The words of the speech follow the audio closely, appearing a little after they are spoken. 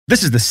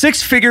This is the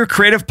Six Figure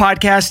Creative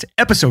Podcast,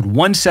 episode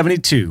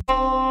 172.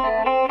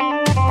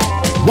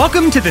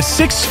 Welcome to the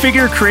Six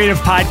Figure Creative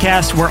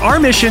Podcast, where our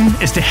mission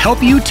is to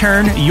help you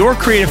turn your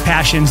creative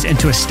passions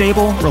into a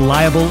stable,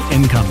 reliable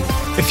income.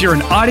 If you're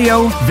in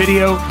audio,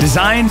 video,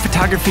 design,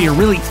 photography, or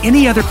really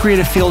any other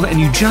creative field,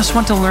 and you just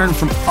want to learn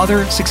from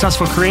other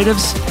successful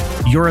creatives,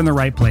 you're in the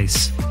right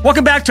place.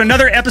 Welcome back to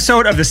another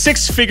episode of the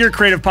Six Figure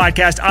Creative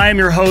Podcast. I am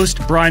your host,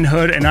 Brian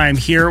Hood, and I am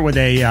here with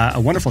a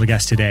wonderful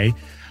guest today.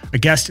 A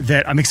guest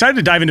that I'm excited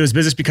to dive into his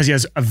business because he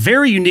has a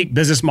very unique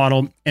business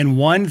model and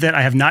one that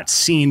I have not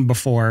seen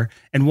before,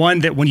 and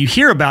one that when you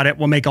hear about it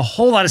will make a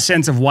whole lot of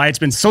sense of why it's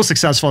been so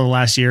successful in the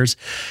last years,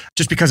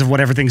 just because of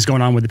what everything's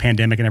going on with the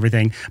pandemic and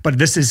everything. But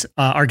this is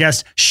our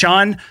guest,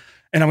 Sean,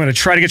 and I'm going to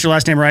try to get your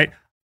last name right.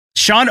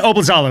 Sean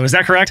Oblazalo, is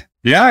that correct?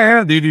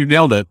 Yeah, dude, you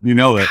nailed it.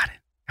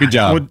 Good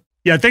job. Well,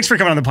 yeah, thanks for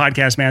coming on the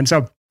podcast, man.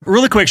 So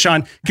really quick,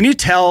 Sean, can you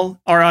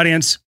tell our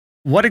audience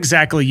what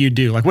exactly you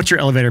do? Like, what's your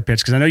elevator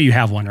pitch? Because I know you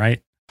have one,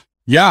 right?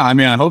 Yeah, I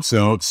mean, I hope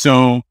so.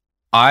 So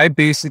I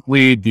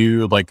basically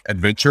do like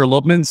adventure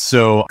elopements.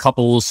 So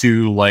couples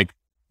who like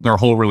their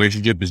whole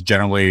relationship is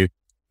generally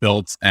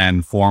built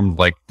and formed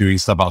like doing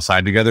stuff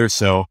outside together.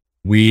 So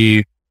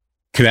we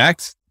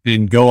connect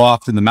and go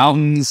off in the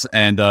mountains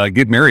and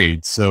get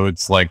married. So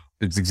it's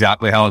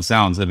exactly how it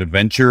sounds, an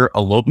adventure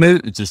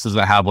elopement. It just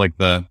doesn't have like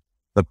the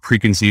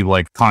preconceived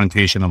like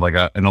connotation of like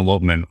an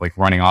elopement, like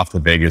running off to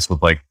Vegas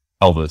with like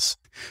Elvis.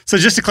 So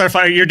just to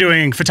clarify, you're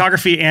doing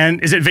photography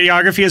and is it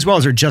videography as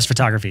well, or just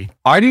photography?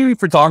 I do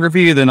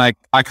photography. Then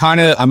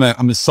I'm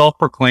a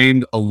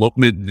self-proclaimed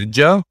elopement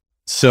ninja.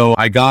 So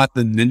I got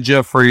the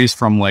ninja phrase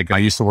from like, I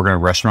used to work in a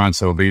restaurant.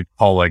 So they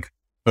call like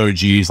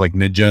OGs like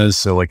ninjas.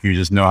 So like, you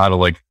just know how to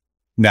like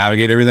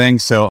navigate everything.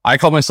 So I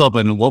call myself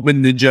an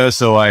elopement ninja.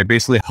 So I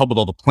basically help with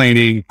all the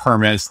planning,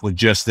 permits,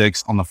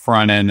 logistics on the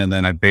front end. And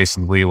then I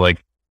basically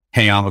like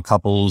hang out with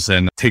couples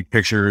and take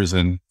pictures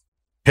and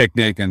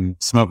picnic and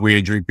smoke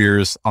weed, drink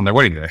beers on their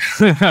wedding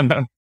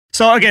day.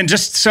 So again,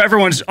 just so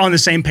everyone's on the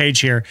same page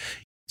here,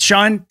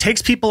 Sean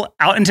takes people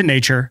out into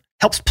nature,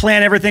 helps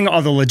plan everything,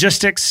 all the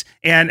logistics.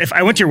 And if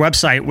I went to your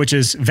website, which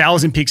is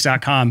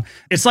valsandpeaks.com,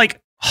 it's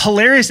like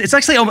hilarious. It's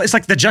actually it's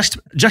like the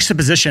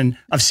juxtaposition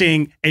of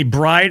seeing a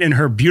bride in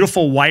her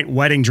beautiful white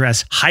wedding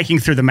dress hiking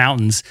through the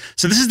mountains.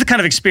 So this is the kind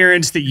of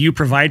experience that you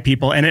provide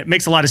people. And it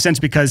makes a lot of sense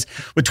because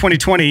with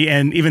 2020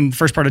 and even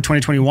first part of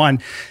 2021,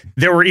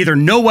 there were either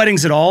no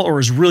weddings at all, or it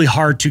was really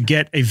hard to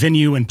get a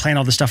venue and plan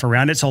all the stuff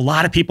around it. So a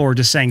lot of people were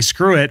just saying,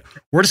 screw it.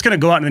 We're just going to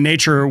go out in the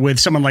nature with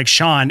someone like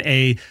Sean,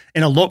 an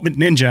elopement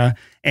ninja,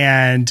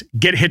 and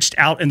get hitched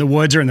out in the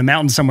woods or in the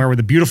mountains somewhere with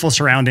a beautiful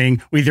surrounding,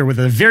 either with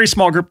a very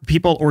small group of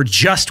people or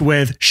just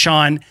with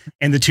Sean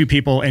and the two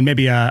people and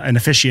maybe an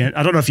officiant.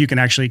 I don't know if you can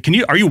actually,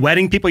 are you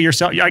wedding people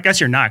yourself? I guess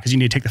you're not, because you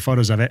need to take the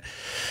photos of it.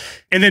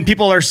 And then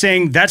people are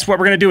saying that's what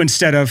we're going to do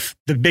instead of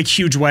the big,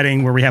 huge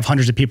wedding where we have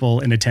hundreds of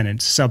people in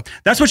attendance. So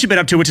that's what you've been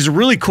up to, which is a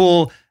really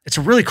cool,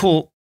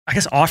 I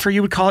guess, offer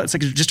you would call it. It's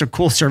like just a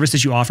cool service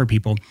that you offer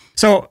people.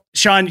 So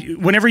Sean,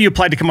 whenever you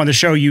applied to come on the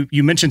show, you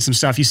mentioned some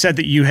stuff. You said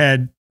that you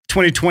had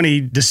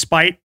 2020,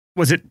 despite,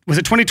 was it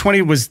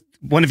 2020 was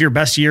one of your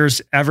best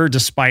years ever,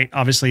 despite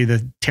obviously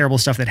the terrible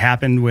stuff that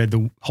happened with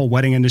the whole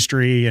wedding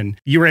industry, and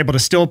you were able to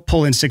still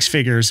pull in six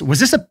figures. Was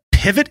this a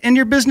pivot in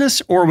your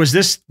business, or was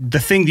this the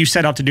thing you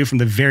set out to do from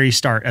the very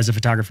start as a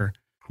photographer?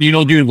 You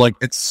know, dude, like,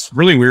 it's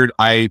really weird.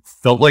 I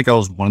felt like I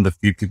was one of the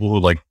few people who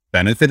like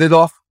benefited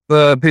off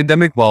the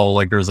pandemic, while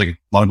like there's like a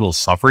lot of people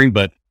suffering,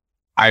 but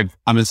I'm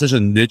in such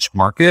a niche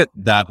market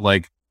that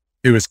like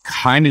it was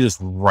kind of just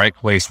right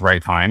place,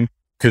 right time.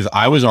 Because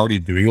I was already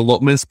doing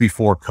elopements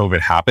before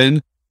COVID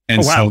happened.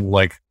 And so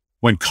like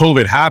when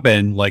COVID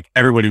happened, like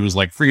everybody was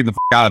like freaking the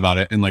out about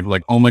it. And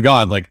like, oh my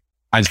God, like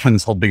I just planned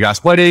this whole big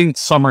ass wedding.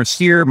 Summer's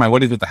here. My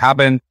wedding's about to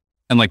happen.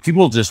 And like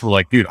people just were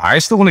like, dude, I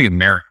still want to get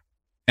married.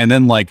 And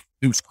then like,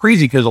 it was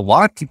crazy because a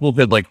lot of people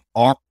had like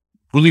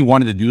really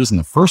wanted to do this in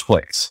the first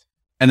place.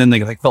 And then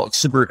they like felt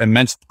super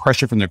immense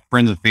pressure from their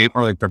friends and family,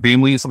 or like their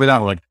family and stuff like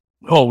that. We're like,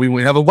 oh,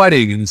 we have a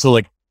wedding. And so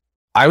like,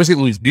 I was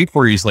getting these big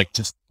queries like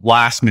just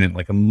last minute,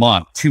 like a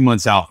month, 2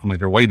 months out from like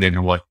their wedding day. And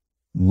they're like,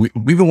 we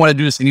even want to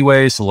do this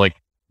anyway. So like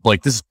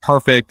this is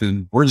perfect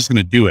and we're just going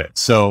to do it.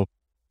 So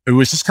it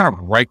was just kind of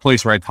right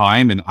place, right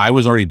time. And I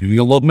was already doing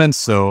elopements.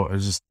 So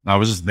I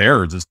was just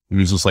there. It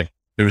was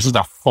just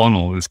a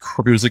funnel. It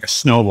was like a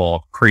snowball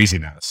of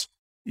craziness.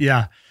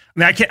 Yeah. I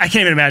mean, I can't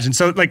even imagine.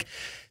 So like,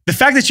 the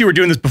fact that you were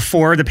doing this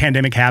before the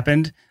pandemic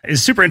happened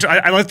is super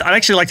interesting. I'd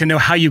actually like to know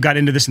how you got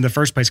into this in the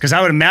first place, because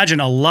I would imagine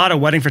a lot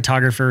of wedding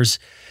photographers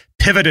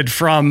pivoted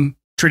from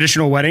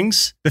traditional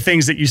weddings, the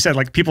things that you said,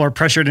 like people are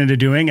pressured into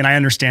doing. And I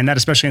understand that,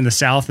 especially in the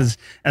South,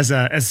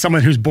 as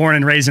someone who's born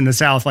and raised in the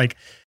South, like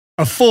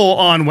a full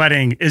on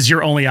wedding is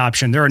your only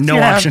option. There are no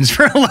options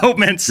for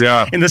elopements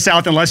in the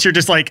South, unless you're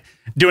just like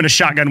doing a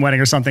shotgun wedding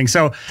or something.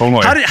 So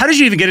how did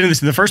you even get into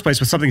this in the first place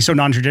with something so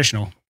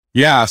non-traditional?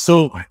 Yeah.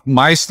 So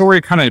my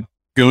story kind of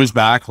goes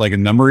back like a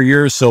number of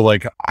years. So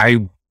like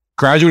I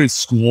graduated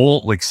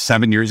school like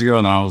 7 years ago,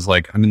 and I was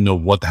like, I didn't know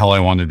what the hell I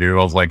wanted to do.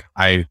 I was like,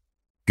 I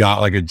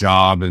got like a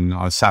job and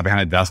I sat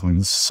behind a desk and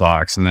this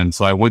sucks. And then,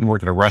 so I went and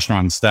worked at a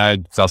restaurant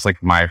instead. So that's like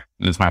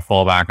it's my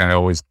fallback. I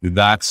always do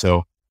that.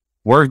 So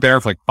worked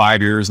there for like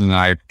 5 years and then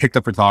I picked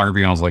up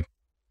photography and I was like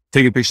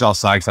taking pictures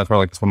outside because that's where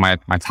like spend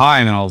my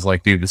time. And I was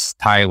like, dude, this is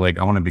tight. Like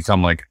I want to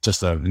become like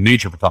just a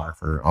nature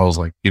photographer. I was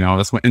like,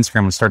 that's when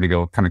Instagram was starting to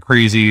go kind of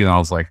crazy. And I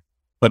was like,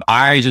 but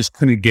I just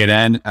couldn't get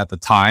in at the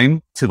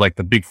time to like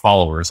the big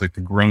followers, like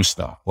the grown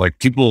stuff, like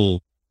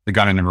people that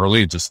got in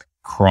early just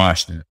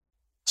crushed it.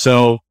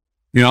 So,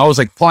 I was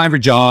like applying for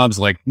jobs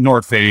like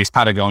North Face,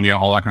 Patagonia,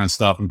 all that kind of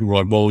stuff. And people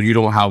were like, well, you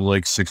don't have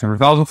like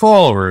 600,000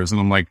 followers.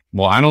 And I'm like,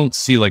 well, I don't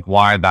see like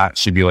why that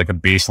should be like a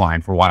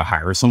baseline for why to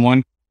hire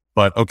someone.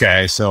 But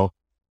okay. So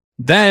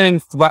then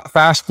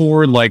fast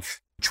forward like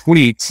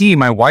 2018,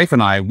 my wife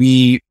and I,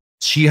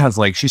 she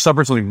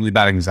suffers from really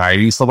bad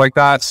anxiety, stuff like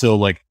that. So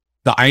like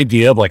the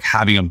idea of like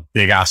having a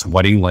big ass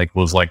wedding, like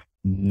was like,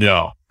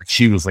 no,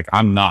 she was like,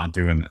 I'm not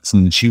doing this.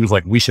 And she was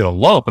like, we should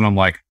elope. And I'm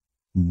like,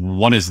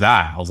 what is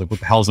that? I was like, what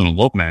the hell is an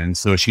elopement? And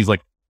so she's like,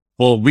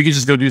 well, we could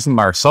just go do something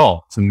by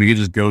ourselves and we could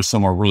just go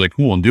somewhere really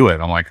cool and do it.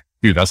 I'm like,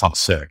 dude, that sounds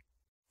sick.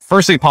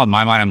 First thing popped in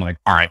my mind, I'm like,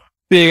 all right,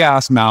 big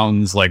ass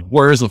mountains. Like,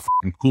 where's the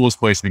fucking coolest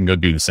place we can go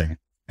do this thing?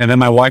 And then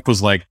my wife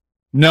was like,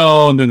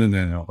 no.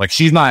 Like,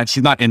 she's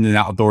not in the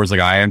outdoors like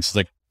I am. She's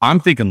like, I'm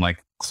thinking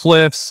like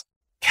cliffs,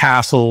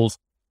 castles,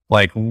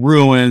 like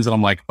ruins. And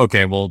I'm like,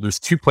 okay, well, there's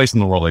 2 places in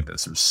the world like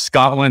this. There's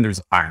Scotland,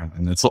 there's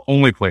Ireland. It's the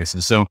only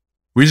places. So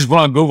we just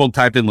went on Google,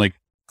 typed in like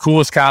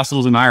coolest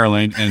castles in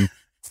Ireland and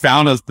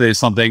found us there's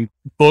something,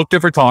 booked a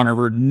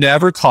photographer,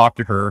 never talked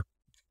to her.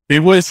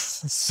 It was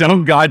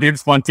so goddamn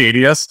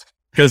spontaneous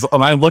because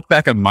when I look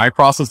back at my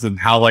process and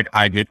how like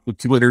I get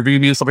people interview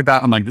me and stuff like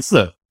that, I'm like,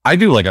 I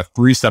do like a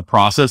 3-step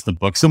process to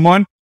book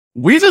someone.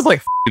 We just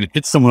like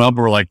hit someone up and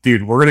we're like,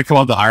 dude, we're going to come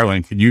out to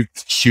Ireland. Can you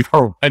shoot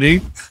our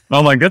wedding? And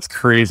I'm like, that's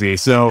crazy.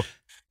 So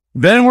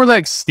then we're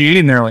like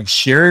standing there, like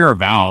sharing our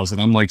vows.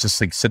 And I'm like, just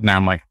like sitting there.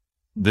 I'm like,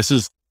 this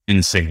is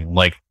insane.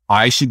 Like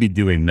I should be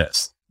doing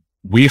this.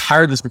 We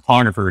hired this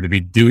photographer to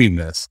be doing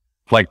this.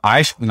 Like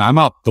and I'm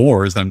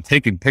outdoors and I'm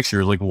taking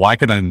pictures. Like, why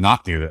could I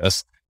not do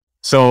this?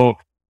 So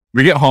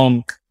we get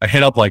home. I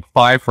hit up like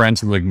 5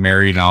 friends who were like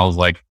married. And I was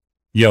like,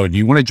 yo, do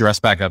you want to dress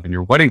back up in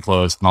your wedding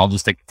clothes? And I'll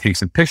just take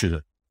some pictures of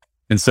it.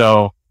 And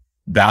so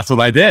that's what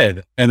I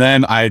did. And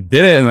then I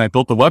did it and I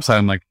built the website.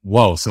 I'm like,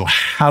 whoa, so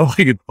how do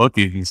I get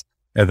bookings?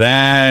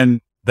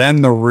 And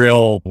then the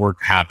real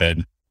work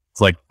happened.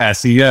 It's like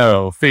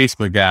SEO,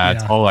 Facebook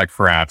ads, all that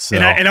crap. So,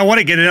 and I want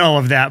to get into all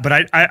of that, but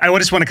I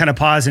just want to kind of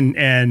pause and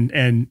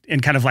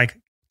kind of like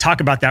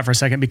talk about that for a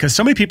second, because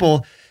so many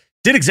people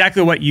did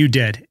exactly what you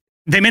did.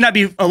 They may not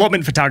be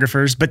elopement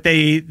photographers, but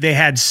they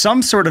had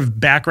some sort of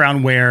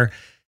background where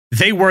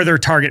they were their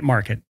target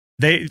market.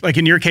 They, like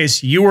in your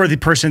case, you were the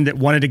person that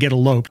wanted to get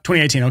eloped.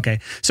 2018, okay.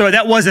 So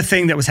that was a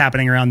thing that was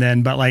happening around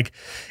then, but like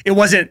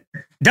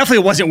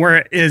definitely wasn't where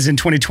it is in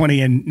 2020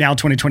 and now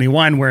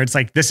 2021, where it's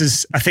like, this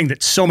is a thing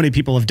that so many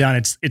people have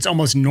done. It's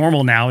almost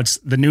normal now. It's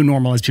the new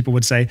normal, as people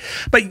would say.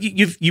 But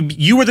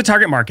you were the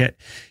target market.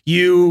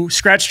 You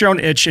scratched your own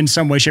itch in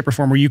some way, shape, or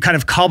form, where you kind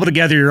of cobbled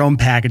together your own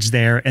package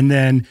there. And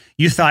then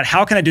you thought,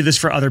 how can I do this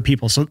for other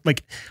people? So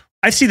like,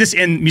 I see this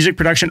in music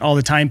production all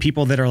the time.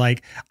 People that are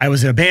like, I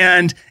was in a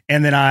band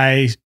and then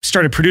I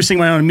started producing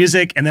my own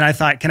music. And then I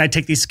thought, can I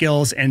take these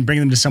skills and bring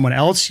them to someone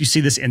else? You see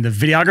this in the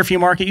videography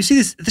market. You see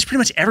this pretty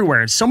much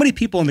everywhere. So many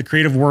people in the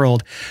creative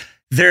world,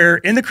 they're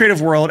in the creative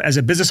world as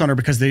a business owner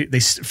because they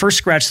first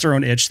scratched their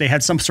own itch. They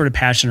had some sort of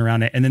passion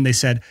around it. And then they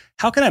said,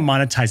 how can I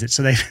monetize it?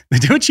 So they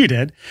do what you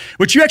did,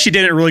 which you actually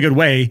did in a really good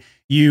way.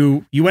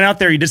 You went out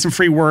there, you did some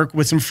free work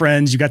with some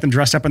friends, you got them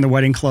dressed up in their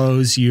wedding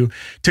clothes, you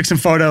took some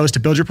photos to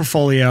build your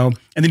portfolio,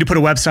 and then you put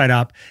a website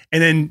up,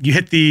 and then you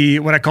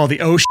hit what I call the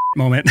oh shit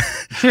moment,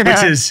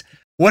 which is,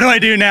 what do I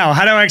do now?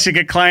 How do I actually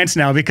get clients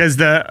now? Because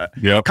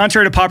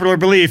contrary to popular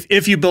belief,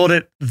 if you build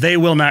it, they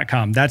will not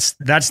come. That's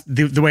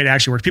the way it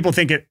actually works. People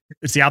think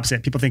it's the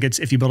opposite. People think it's,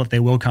 if you build it, they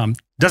will come.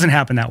 Doesn't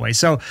happen that way.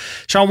 So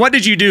Sean, what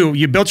did you do?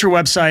 You built your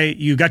website,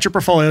 you got your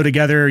portfolio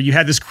together, you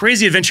had this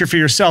crazy adventure for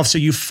yourself. So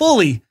you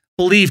fully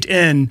believed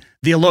in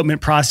the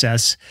elopement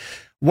process.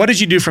 What did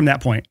you do from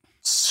that point?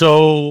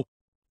 So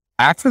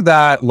after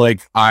that,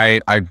 like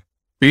I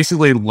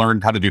basically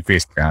learned how to do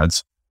Facebook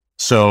ads.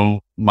 So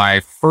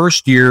my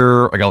first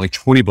year, I got like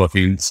 20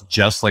 bookings,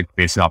 just like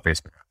basically off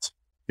Facebook ads.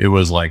 It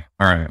was like,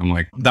 all right, I'm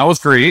like, that was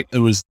great. It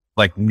was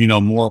like,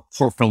 more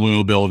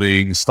portfolio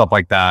building, stuff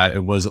like that.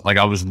 It was like,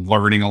 I was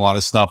learning a lot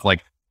of stuff.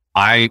 Like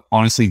I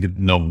honestly didn't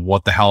know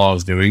what the hell I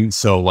was doing.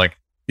 So like,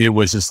 it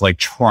was just like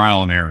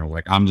trial and error.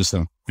 Like I'm just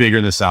going to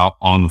figure this out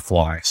on the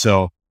fly.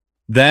 So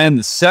then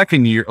the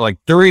second year, like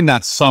during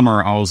that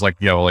summer, I was like,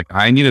 yo, like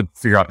I need to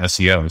figure out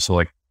SEO. So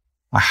like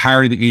I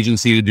hired the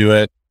agency to do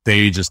it.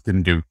 They just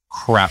didn't do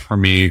crap for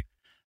me.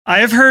 I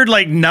have heard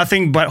like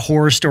nothing but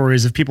horror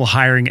stories of people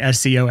hiring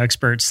SEO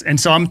experts.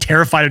 And so I'm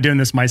terrified of doing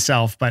this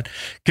myself, but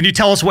can you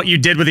tell us what you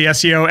did with the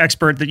SEO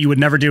expert that you would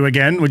never do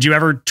again? Would you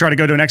ever try to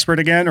go to an expert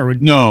again or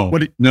No.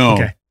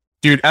 Okay.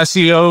 Dude,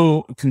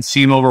 SEO can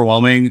seem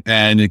overwhelming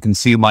and it can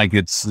seem like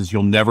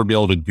you'll never be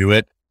able to do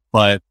it.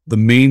 But the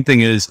main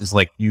thing is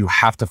like you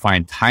have to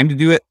find time to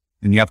do it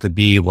and you have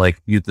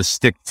to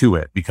stick to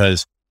it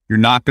because you're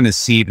not going to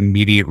see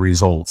immediate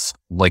results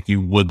like you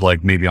would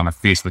like maybe on a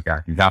Facebook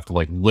ad. You have to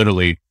like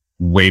literally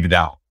wait it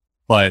out.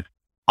 But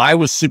I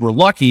was super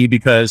lucky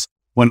because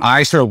when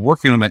I started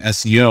working on my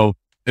SEO,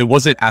 it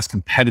wasn't as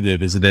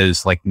competitive as it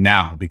is like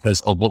now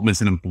because Elopements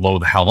didn't blow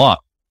the hell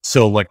up.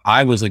 So like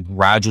I was like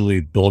gradually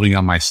building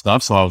on my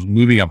stuff. So I was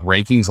moving up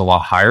rankings a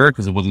lot higher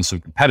because it wasn't so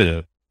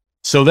competitive.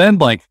 So then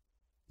like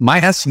my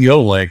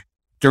SEO, like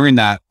during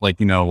that, like,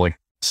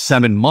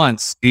 7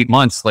 months, 8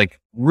 months, like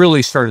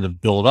really started to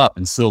build up.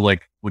 And so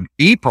like when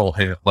April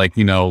hit, like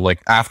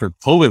after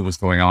COVID was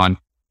going on,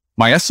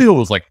 my SEO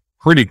was like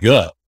pretty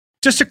good.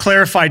 Just to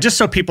clarify, just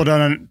so people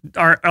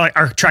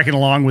are tracking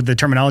along with the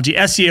terminology,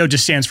 SEO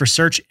just stands for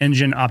search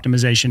engine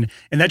optimization.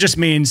 And that just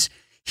means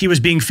he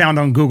was being found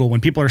on Google. When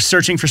people are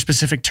searching for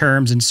specific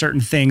terms and certain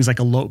things like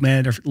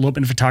elopement or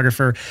elopement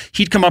photographer,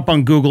 he'd come up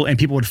on Google and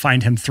people would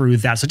find him through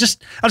that. So I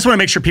just want to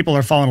make sure people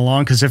are following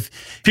along because if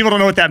people don't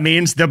know what that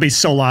means, they'll be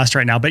so lost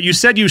right now. But you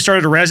said you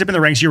started to rise up in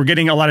the ranks. You were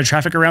getting a lot of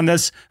traffic around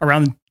the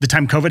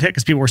time COVID hit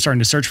because people were starting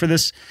to search for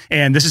this.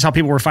 And this is how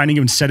people were finding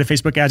you instead of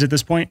Facebook ads at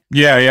this point?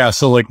 Yeah.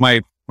 So like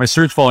my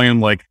search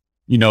volume, like,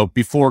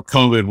 before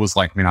COVID was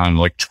like, on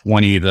like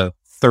 20 to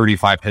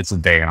 35 hits a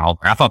day. And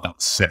I thought that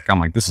was sick.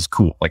 I'm like, this is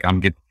cool. Like I'm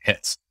getting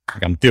hits,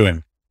 like I'm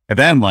doing. And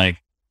then like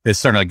it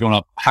started like going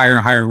up higher and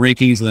higher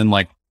rankings. And then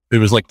like, it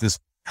was like this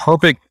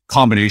perfect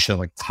combination of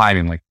like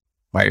timing. Like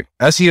my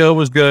SEO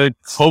was good.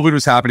 COVID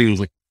was happening. It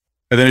was like,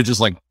 and then it just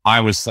like,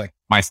 I was like,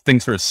 my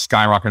things started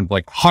skyrocketing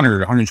like 100,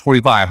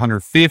 125,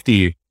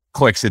 150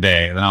 clicks a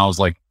day. And I was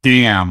like,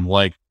 damn,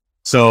 like,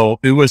 so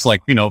it was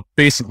like,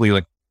 basically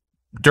like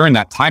during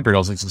that time period, I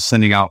was like just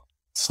sending out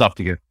stuff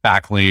to get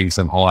backlinks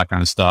and all that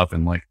kind of stuff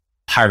and like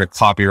hired a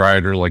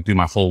copywriter, like do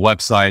my whole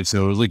website.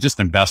 So it was like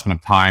just investment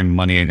of time,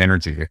 money and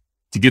energy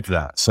to get to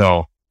that.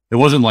 So it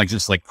wasn't like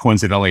just like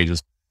coincidentally,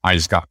 I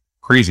just got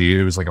crazy.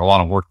 It was like a lot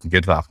of work to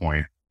get to that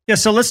point. Yeah.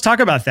 So let's talk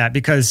about that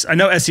because I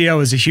know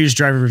SEO is a huge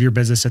driver of your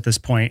business at this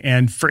point.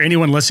 And for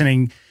anyone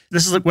listening,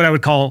 this is what I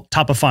would call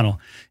top of funnel.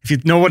 If you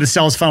know what a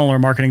sales funnel or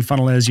marketing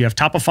funnel is, you have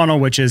top of funnel,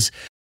 which is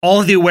all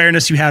of the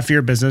awareness you have for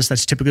your business.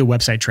 That's typically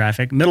website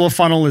traffic. Middle of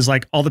funnel is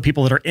like all the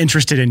people that are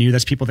interested in you.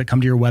 That's people that come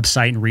to your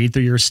website and read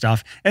through your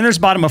stuff. And there's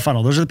bottom of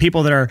funnel. Those are the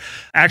people that are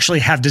actually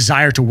have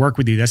desire to work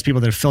with you. That's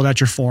people that have filled out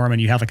your form and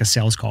you have like a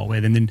sales call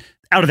with. And then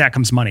out of that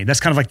comes money.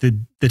 That's kind of like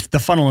the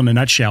funnel in a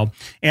nutshell.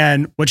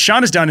 And what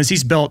Sean has done is he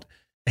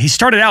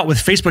started out with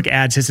Facebook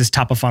ads as his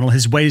top of funnel,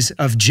 his ways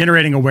of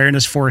generating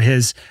awareness for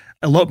his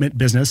elopement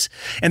business.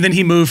 And then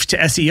he moved to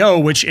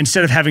SEO, which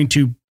instead of having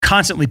to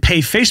constantly pay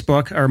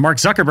Facebook or Mark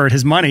Zuckerberg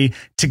his money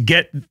to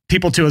get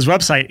people to his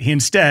website, he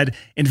instead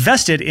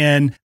invested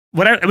in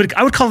what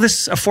I would call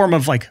this a form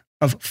of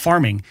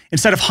farming.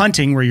 Instead of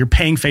hunting where you're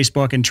paying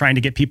Facebook and trying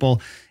to get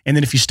people, and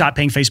then if you stop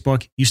paying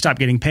Facebook, you stop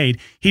getting paid.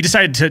 He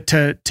decided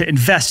to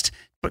invest,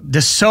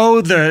 to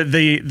sow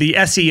the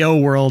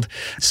SEO world,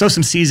 sow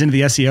some seeds into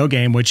the SEO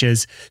game, which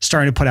is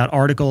starting to put out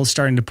articles,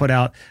 hired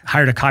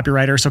a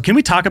copywriter. So can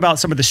we talk about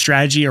some of the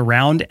strategy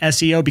around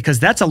SEO? Because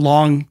that's a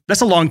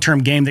long-term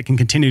game that can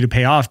continue to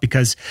pay off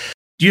because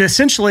you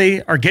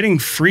essentially are getting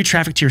free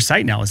traffic to your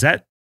site now. Is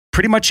that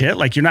pretty much it?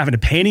 Like you're not having to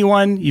pay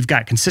anyone. You've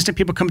got consistent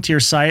people coming to your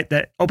site.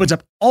 That opens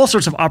up all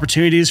sorts of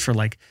opportunities for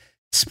like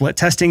split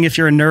testing if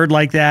you're a nerd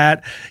like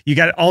that. You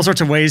got all sorts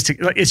of ways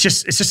to, it's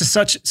just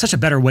such a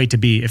better way to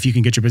be if you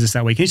can get your business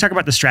that way. Can you talk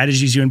about the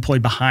strategies you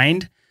employed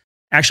behind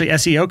actually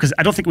SEO? Because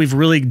I don't think we've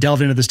really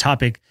delved into this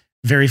topic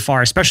very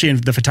far, especially in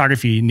the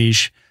photography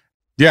niche.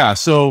 Yeah.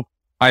 So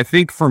I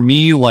think for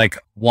me, like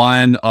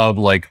one of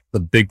like the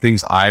big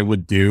things I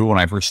would do when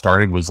I first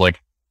started was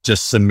like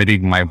just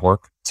submitting my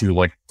work to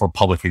like for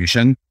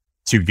publication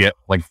to get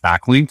like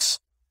backlinks.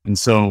 And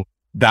so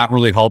that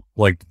really helped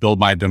like build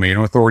my domain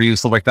authority and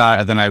stuff like that.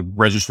 And then I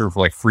registered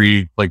for like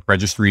free like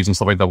registries and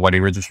stuff like that,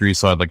 wedding registries.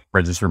 So I'd like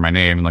register my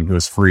name and like it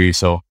was free.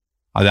 So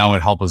that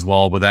would help as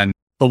well. But then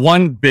the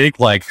one big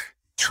like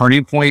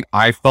turning point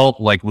I felt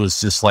like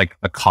was just like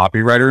a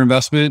copywriter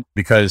investment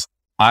because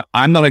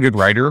I'm not a good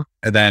writer.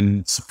 And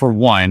then for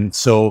one,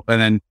 and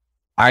then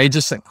I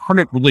just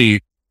couldn't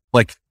really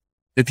like,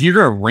 if you're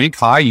going to rank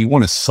high, you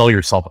want to sell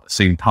yourself at the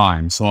same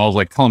time. So I was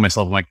like telling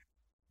myself, I'm like,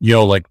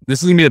 yo, like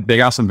this is gonna be a big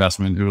ass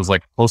investment. It was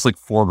like close to like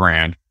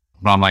 $4,000.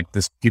 But I'm like,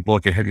 this people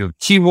could hit me with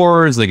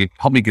keywords, they could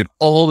help me get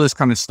all this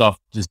kind of stuff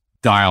just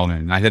dialed in.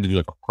 And I had to do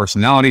like a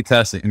personality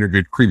test. I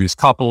interviewed previous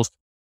couples,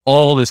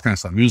 all this kind of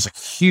stuff. It was a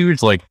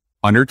huge like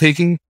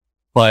undertaking,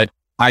 but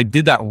I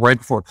did that right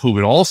before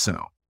COVID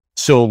also.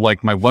 So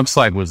like my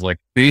website was like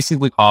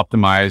basically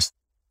optimized.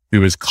 It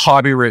was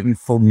copywritten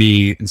for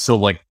me. And so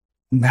like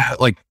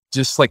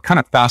just like kind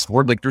of fast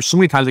forward, like there's so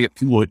many times I get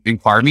people who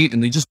inquire me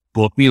and they just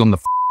book me on the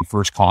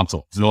first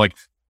consult. So they're like,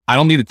 I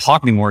don't need to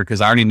talk anymore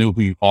because I already know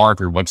who you are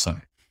for your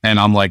website. And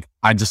I'm like,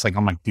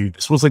 dude,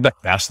 this was like the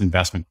best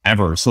investment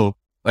ever. So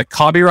like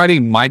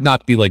copywriting might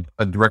not be like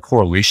a direct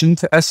correlation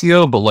to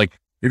SEO, but like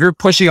if you're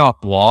pushing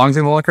out blogs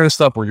and all that kind of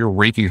stuff where you're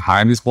ranking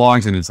high in these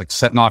blogs and it's like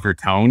setting off your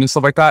tone and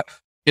stuff like that,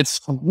 it's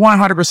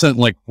 100%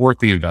 like worth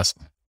the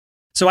investment.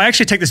 So I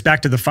actually take this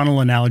back to the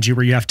funnel analogy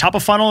where you have top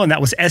of funnel, and that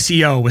was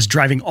SEO, was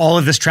driving all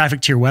of this traffic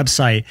to your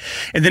website.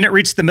 And then it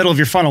reached the middle of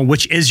your funnel,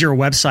 which is your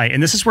website.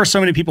 And this is where so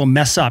many people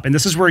mess up. And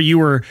this is where you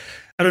were,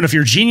 I don't know if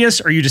you're a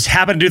genius or you just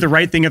happen to do the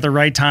right thing at the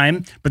right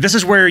time, but this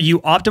is where you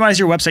optimize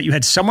your website. You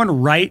had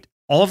someone write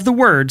all of the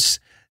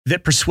words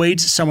that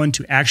persuades someone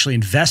to actually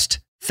invest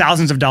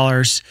thousands of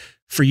dollars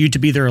for you to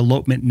be their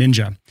elopement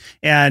ninja.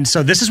 And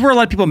so this is where a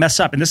lot of people mess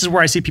up. And this is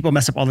where I see people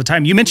mess up all the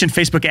time. You mentioned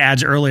Facebook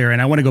ads earlier,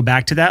 and I want to go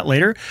back to that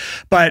later.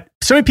 But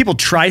so many people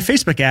try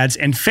Facebook ads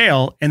and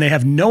fail, and they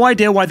have no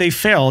idea why they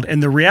failed.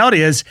 And the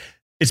reality is,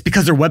 it's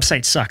because their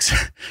website sucks.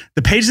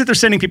 The page that they're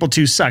sending people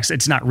to sucks.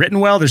 It's not written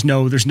well. There's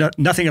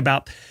nothing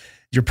about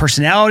your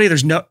personality.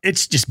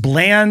 It's just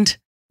bland,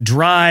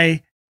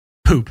 dry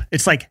poop.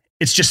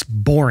 It's just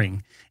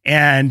boring.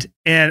 And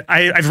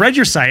I've read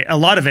your site, a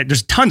lot of it.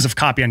 There's tons of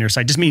copy on your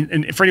site.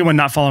 And for anyone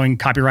not following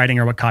copywriting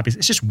or what copies,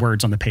 it's just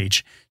words on the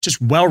page,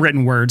 just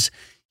well-written words.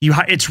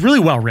 It's really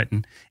well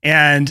written.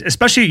 And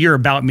especially your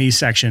About Me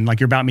section,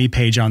 like your About Me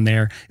page on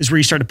there is where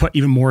you start to put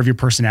even more of your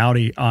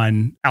personality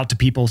out to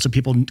people. So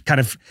people kind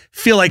of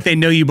feel like they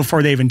know you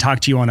before they even talk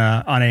to you on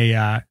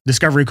a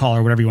discovery call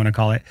or whatever you want to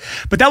call it.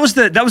 But that was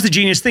the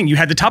genius thing. You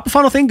had the top of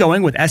funnel thing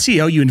going with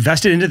SEO. You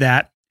invested into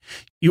that.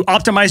 You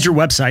optimized your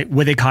website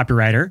with a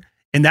copywriter.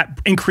 And that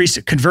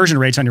increased conversion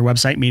rates on your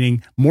website,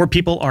 meaning more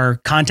people are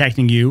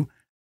contacting you,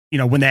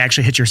 when they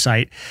actually hit your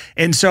site.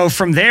 And so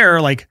from there,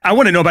 like, I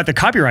want to know about the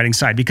copywriting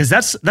side, because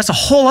that's a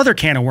whole other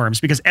can of worms,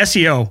 because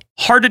SEO,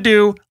 hard to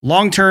do,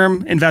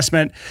 long-term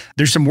investment.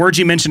 There's some words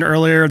you mentioned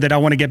earlier that I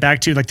want to get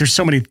back to. Like, there's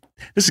so many,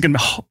 this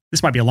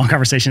might be a long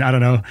conversation. I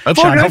don't know.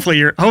 Sean, hopefully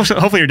you're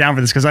down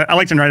for this, because I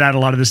like to write out a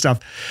lot of this stuff.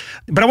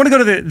 But I want to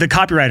go to the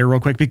copywriter real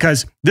quick,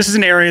 because this is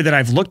an area that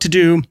I've looked to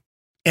do,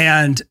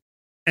 and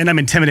I'm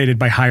intimidated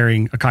by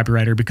hiring a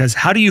copywriter, because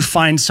how do you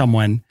find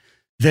someone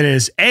that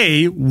is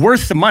A,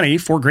 worth the money?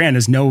 $4,000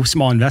 is no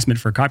small investment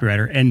for a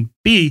copywriter, and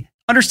B,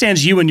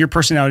 understands you and your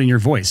personality and your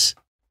voice.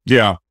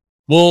 Yeah.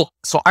 Well,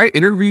 so I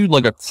interviewed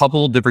like a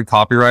couple different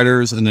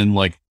copywriters, and then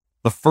like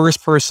the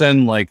first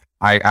person like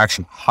I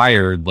actually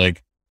hired,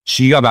 like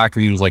she got back to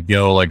me and was like,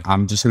 yo, like,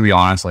 I'm just gonna be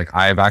honest, like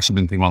I've actually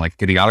been thinking about like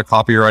getting out of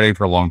copywriting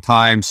for a long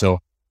time. So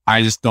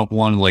I just don't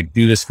want to like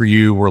do this for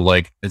you, or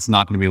like it's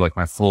not gonna be like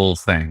my full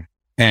thing.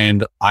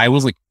 And I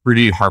was like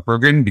pretty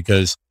heartbroken,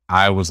 because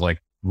I was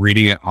like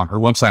reading it on her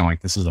website. I'm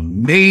like, this is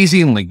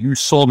amazing. Like, you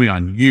sold me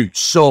on you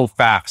so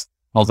fast.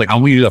 I was like, I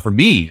want you to do that for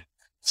me.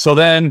 So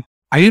then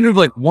I interviewed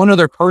like one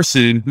other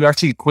person who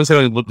actually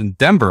coincidentally lived in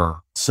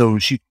Denver. So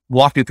she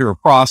walked me through a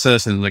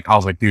process, and like, I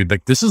was like, dude,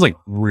 like this is like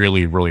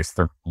really, really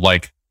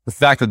like the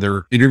fact that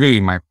they're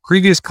interviewing my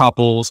previous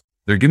couples,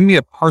 they're giving me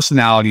a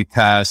personality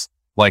test.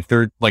 Like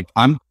they're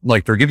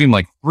giving me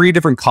like 3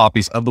 different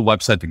copies of the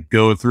website to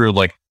go through.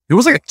 Like, it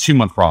was like a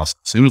 2-month process.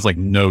 It was like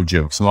no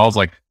joke. So I was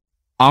like,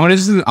 I'm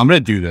going to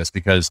do this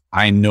because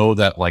I know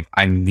that like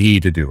I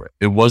need to do it.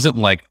 It wasn't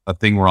like a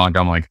thing where I'm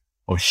like,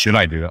 oh, should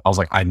I do it? I was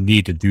like, I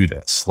need to do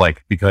this.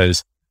 Like,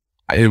 because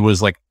it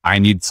was like, I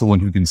need someone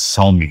who can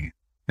sell me.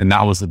 And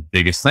that was the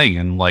biggest thing.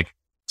 And like,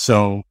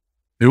 so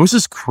it was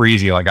just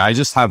crazy. Like, I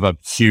just have a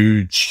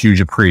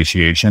huge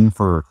appreciation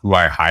for who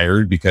I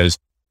hired, because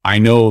I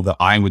know that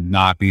I would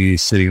not be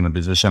sitting in the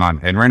position I'm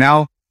in right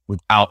now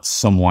without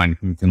someone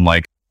who can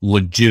like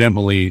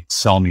legitimately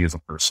sell me as a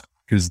person.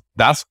 Because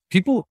that's,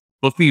 people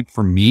book me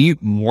for me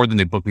more than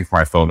they book me for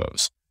my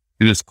photos.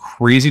 It is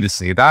crazy to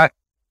say that.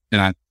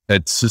 And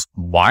it's just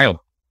wild.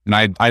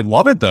 And I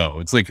love it though.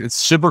 It's like, it's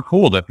super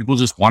cool that people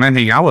just want to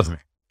hang out with me.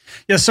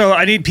 Yeah. So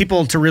I need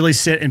people to really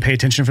sit and pay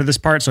attention for this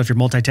part. So if you're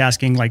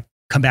multitasking, like,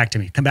 come back to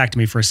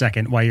me for a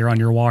second while you're on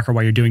your walk or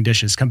while you're doing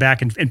dishes. Come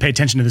back and pay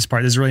attention to this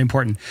part. This is really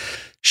important.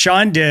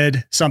 Sean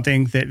did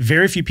something that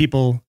very few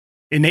people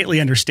innately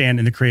understand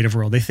in the creative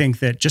world. They think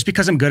that just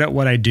because I'm good at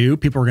what I do,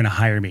 people are going to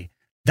hire me.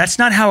 That's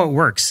not how it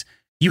works.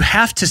 You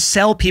have to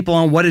sell people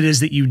on what it is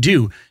that you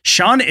do.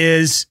 Sean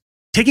is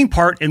taking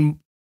part in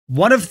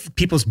one of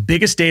people's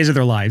biggest days of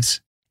their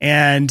lives,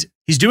 and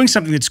he's doing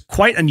something that's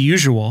quite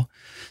unusual.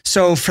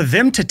 So for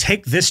them to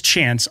take this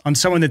chance on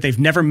someone that they've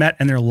never met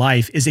in their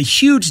life is a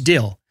huge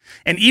deal.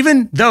 And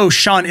even though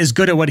Sean is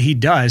good at what he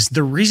does,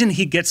 the reason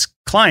he gets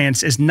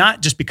clients is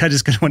not just because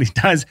he's good at what he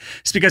does.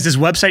 It's because his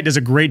website does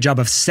a great job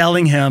of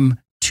selling him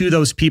to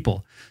those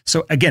people.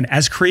 So again,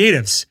 as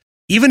creatives,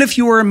 even if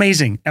you are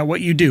amazing at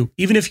what you do,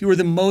 even if you are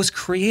the most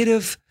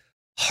creative,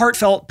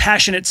 heartfelt,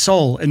 passionate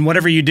soul in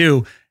whatever you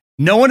do,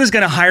 no one is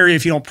going to hire you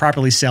if you don't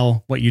properly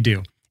sell what you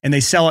do. And they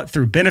sell it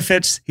through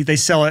benefits. They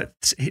sell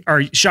it,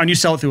 or Sean, you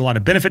sell it through a lot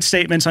of benefit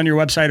statements on your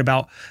website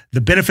about the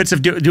benefits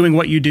of doing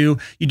what you do.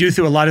 You do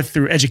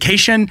through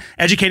education,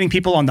 educating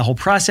people on the whole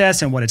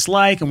process and what it's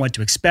like and what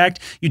to expect.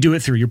 You do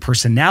it through your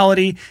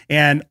personality,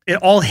 and it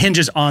all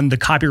hinges on the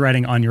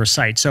copywriting on your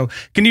site. So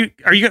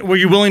were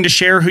you willing to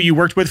share who you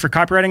worked with for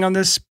copywriting on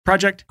this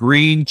project?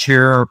 Green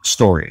Chair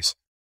Stories.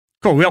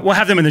 Cool. We'll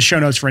have them in the show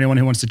notes for anyone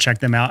who wants to check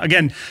them out.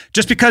 Again,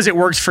 just because it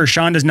works for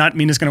Sean does not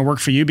mean it's going to work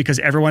for you, because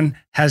everyone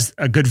has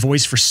a good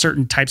voice for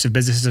certain types of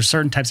businesses or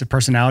certain types of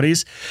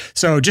personalities.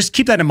 So just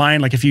keep that in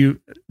mind. Like, if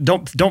you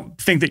don't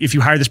think that if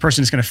you hire this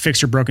person, it's going to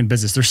fix your broken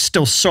business. There's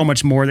still so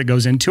much more that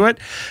goes into it.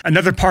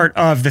 Another part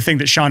of the thing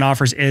that Sean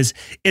offers is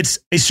it's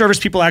a service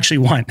people actually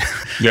want.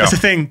 Yeah. That's the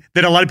thing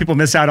that a lot of people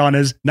miss out on,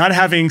 is not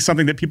having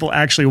something that people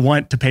actually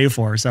want to pay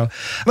for. So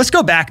let's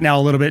go back now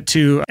a little bit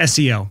to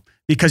SEO.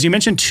 Because you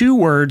mentioned two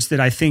words that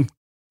I think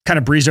kind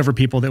of breezed over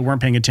people that weren't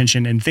paying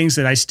attention, and things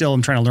that I still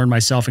am trying to learn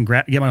myself and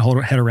get my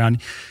whole head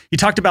around. You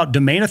talked about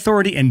domain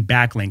authority and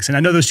backlinks. And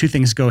I know those two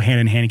things go hand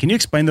in hand. Can you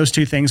explain those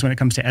two things when it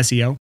comes to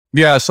SEO?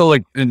 Yeah. So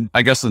like,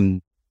 I guess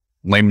in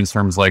layman's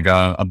terms, like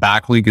a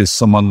backlink is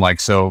someone like,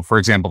 so for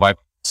example, if I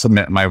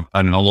submit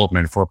an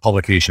elopement for a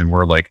publication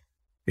where like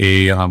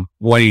a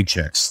Wedding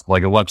Chicks,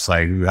 like a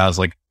website who has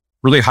like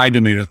really high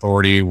domain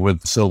authority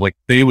so like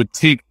they would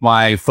take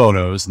my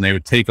photos and they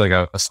would take like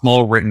a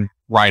small written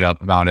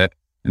write-up about it,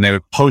 and they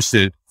would post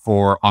it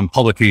on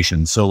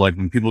publication. So like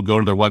when people go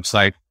to their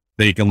website,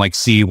 they can like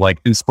see like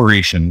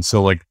inspiration.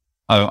 So like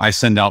I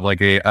send out like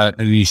a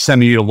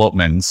Yosemite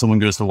elopement, and someone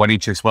goes to Wedding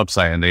Chicks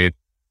website and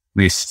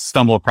they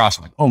stumble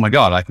across like, oh my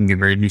God, I can get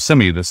married in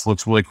Yosemite. This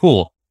looks really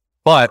cool.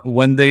 But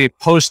when they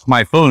post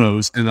my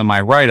photos and then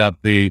my write-up,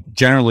 they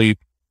generally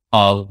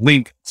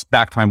link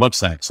back to my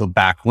website. So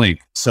backlink.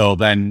 So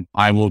then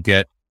I will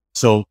get,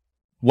 so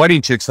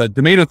Wedding Chicks,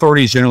 domain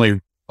authority is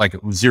generally like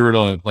 0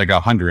 to like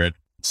 100.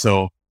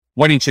 So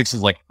Wedding Chicks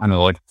is like, I don't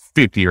know, like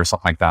 50 or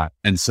something like that.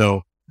 And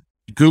so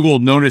Google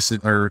notices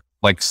or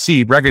like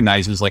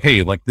recognizes like,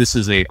 hey, like this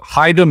is a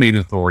high domain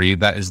authority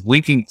that is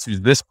linking to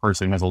this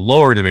person who has a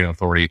lower domain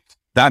authority.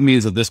 That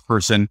means that this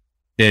person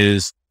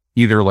is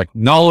either like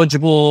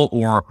knowledgeable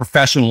or a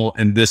professional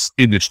in this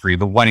industry,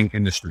 the wedding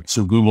industry.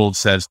 So Google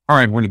says, all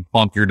right, we're going to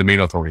bump your domain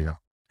authority up.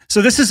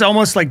 So this is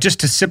almost like,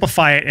 just to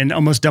simplify it and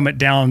almost dumb it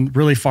down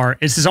really far,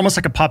 this is almost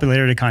like a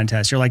popularity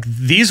contest. You're like,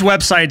 these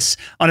websites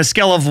on a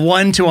scale of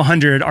 1 to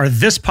 100 are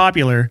this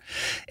popular.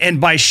 And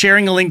by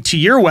sharing a link to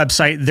your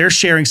website, they're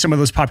sharing some of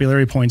those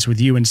popularity points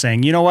with you and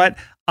saying, you know what?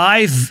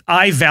 I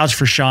vouch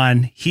for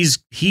Sean.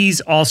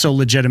 He's also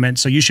legitimate.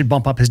 So you should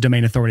bump up his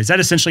domain authority. Is that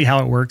essentially how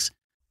it works?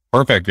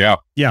 Perfect. Yeah.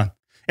 Yeah.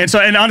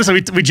 And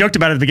honestly, we joked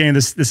about it at the beginning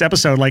of this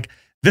episode, like,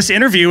 this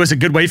interview is a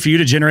good way for you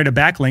to generate a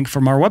backlink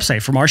from our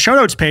website. From our show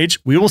notes page,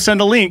 we will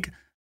send a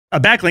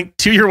backlink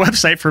to your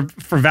website for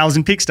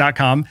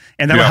valsandpeaks.com,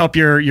 and that'll help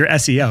your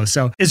SEO.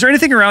 So is there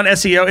anything around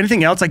SEO,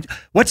 anything else? Like,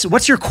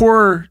 what's your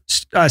core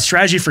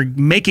strategy for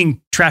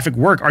making traffic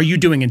work? Are you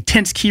doing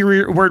intense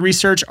keyword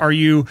research? Are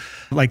you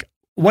like,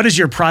 what is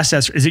your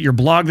process? Is it your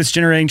blog that's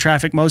generating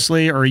traffic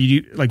mostly? Or are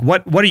you like,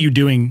 what are you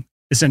doing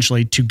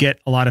essentially to get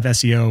a lot of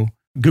SEO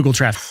Google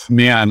traffic?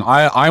 Man,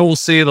 I will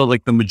say that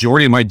like the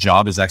majority of my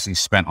job is actually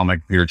spent on my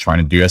computer trying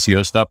to do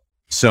SEO stuff.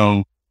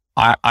 So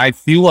I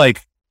feel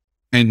like,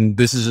 and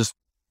this is just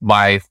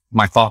my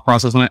thought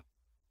process on it,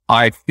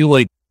 I feel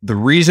like the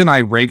reason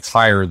I ranked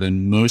higher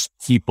than most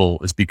people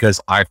is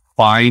because I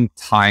find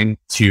time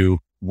to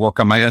work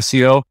on my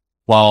SEO,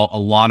 while a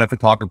lot of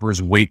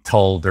photographers wait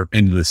till they're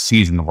into the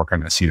season to work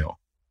on SEO.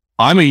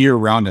 I'm a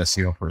year-round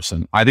SEO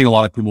person. I think a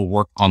lot of people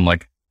work on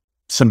like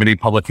submitting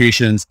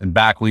publications and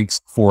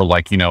backlinks for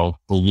like, you know,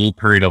 the little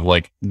period of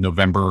like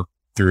November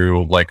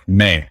through like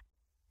May.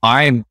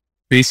 I'm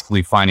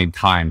basically finding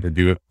time to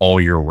do it all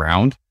year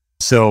round.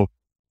 So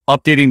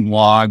updating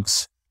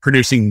blogs,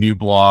 producing new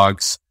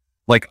blogs,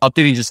 like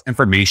updating just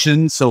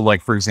information. So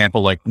like, for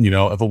example, like, you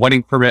know, if a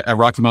wedding permit at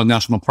Rocky Mountain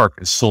National Park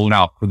is sold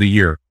out for the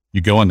year, you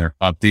go in there,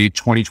 update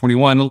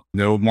 2021,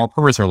 no more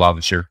permits are allowed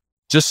this year.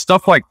 Just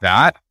stuff like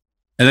that.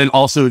 And then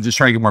also just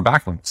trying to get more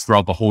backlinks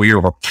throughout the whole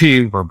year. We're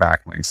paying for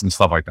backlinks and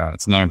stuff like that.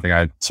 It's another thing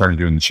I started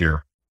doing this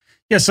year.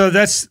 Yeah, so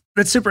that's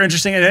super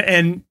interesting.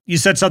 And you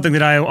said something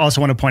that I also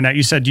want to point out.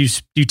 You said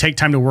you take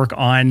time to work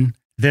on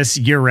this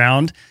year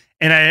round.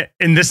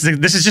 And this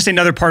is just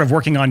another part of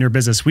working on your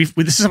business.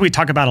 This is what we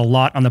talk about a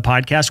lot on the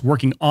podcast,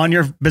 working on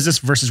your business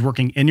versus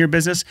working in your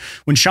business.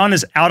 When Sean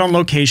is out on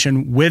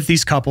location with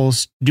these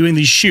couples doing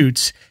these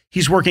shoots,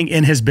 he's working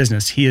in his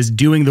business. He is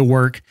doing the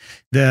work,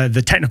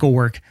 the technical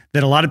work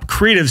that a lot of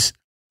creatives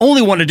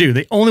only want to do.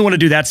 They only want to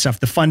do that stuff,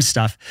 the fun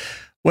stuff.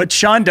 What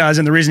Sean does,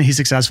 and the reason he's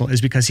successful,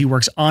 is because he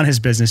works on his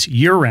business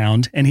year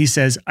round. And he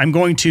says, I'm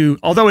going to,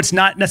 although it's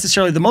not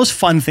necessarily the most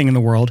fun thing in the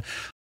world,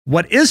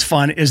 what is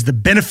fun is the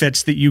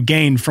benefits that you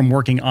gain from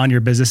working on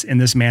your business in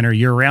this manner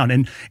year round.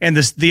 And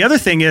the other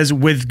thing is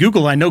with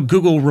Google, I know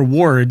Google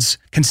rewards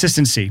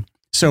consistency.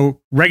 So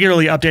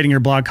regularly updating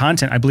your blog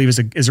content, I believe,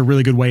 is a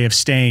really good way of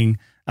staying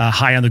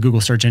high on the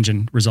Google search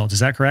engine results. Is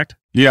that correct?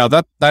 Yeah,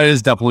 that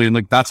is definitely,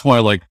 like, that's why,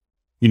 like,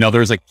 you know,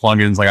 there's like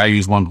plugins, like I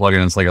use one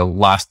plugin, it's like a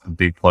last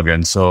update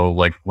plugin. So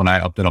like when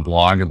I update a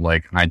blog, and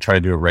like I try to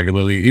do it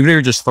regularly, even if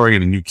you're just throwing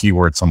in a new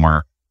keyword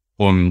somewhere,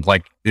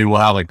 like it will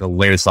have like the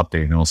latest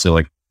update, and it'll say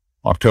like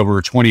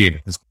October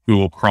 28th, this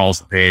Google crawls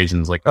the page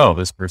and is like, oh,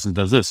 this person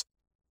does this.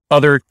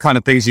 Other kind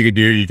of things you could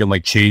do, you can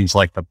like change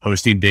like the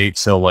posting date.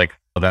 So like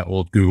that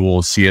will, Google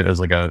will see it as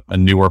like a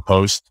newer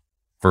post.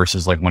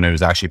 versus like when it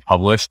was actually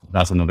published.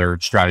 That's another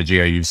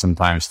strategy I use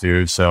sometimes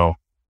too. So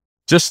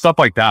just stuff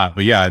like that.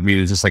 But yeah, I mean,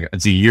 it's just like,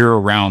 it's a year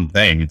round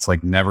thing. It's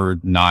like never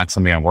not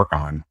something I work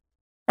on.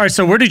 All right.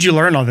 So where did you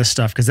learn all this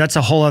stuff? Because that's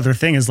a whole other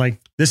thing, is like,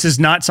 this is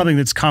not something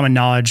that's common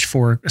knowledge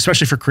for,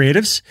 especially for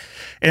creatives.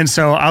 And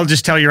so I'll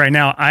just tell you right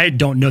now, I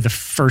don't know the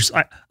first,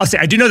 I'll say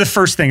I do know the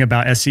first thing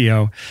about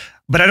SEO,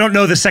 but I don't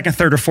know the second,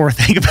 third, or fourth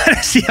thing about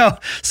SEO.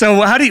 So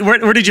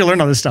where did you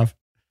learn all this stuff?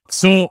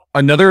 So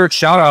another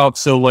shout out.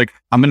 So like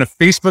I'm in a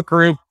Facebook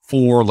group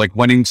for like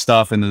wedding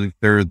stuff. And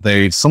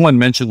someone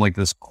mentioned like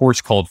this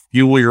course called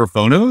Fuel Your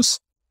Photos,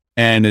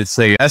 and it's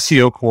a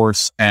SEO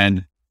course.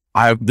 And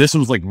this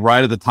was like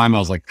right at the time I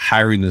was like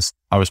hiring this,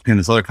 I was paying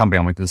this other company.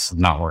 I'm like, this is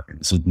not working.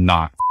 This is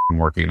not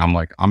working. I'm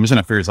like, I'm just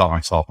going to figure this out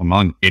myself. I'm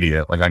not an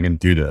idiot. Like I can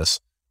do this.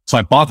 So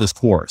I bought this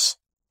course,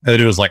 and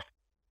it was like,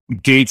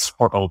 gates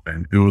are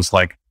open. It was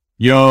like,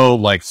 yo,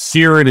 like,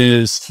 here it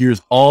is.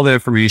 Here's all the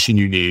information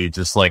you need.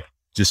 Just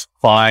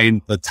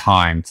find the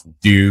time to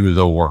do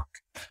the work.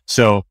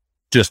 So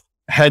just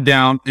head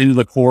down into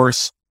the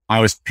course.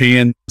 I was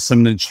paying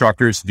some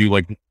instructors to do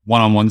like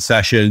one-on-one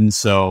sessions.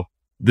 So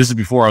this is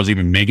before I was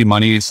even making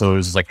money. So it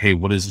was like, hey,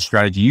 what is the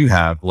strategy you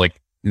have? Like,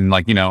 and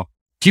like, you know,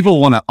 people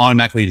want to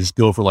automatically just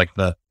go for like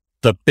the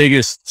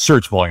biggest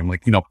search volume,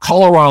 like, you know,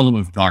 Colorado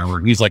Lumen photographer.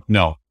 And he's like,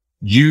 no,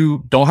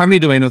 you don't have any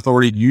domain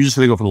authority. You just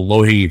gotta go for the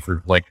low hanging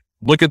fruit. Like,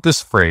 look at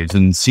this phrase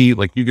and see,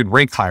 like, you could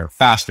rank higher,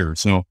 faster.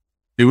 So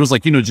it was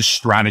like, you know,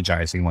 just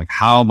strategizing, like,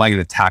 how am I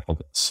going to tackle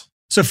this?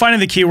 So finding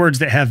the keywords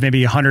that have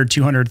maybe 100,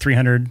 200,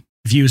 300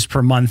 views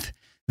per month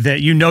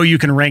that you know you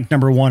can rank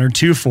number 1 or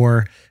 2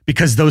 for,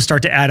 because those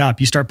start to add up.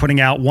 You start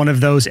putting out one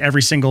of those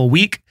every single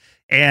week,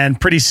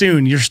 and pretty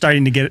soon you're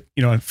starting to get,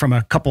 you know, from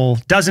a couple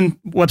dozen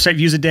website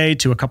views a day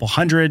to a couple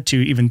hundred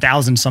to even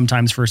thousands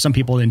sometimes for some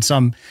people in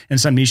some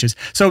niches.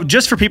 So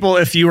just for people,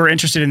 if you are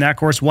interested in that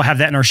course, we'll have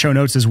that in our show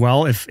notes as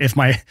well. If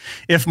my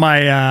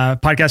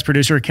podcast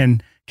producer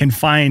can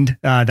find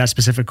that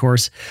specific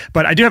course.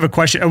 But I do have a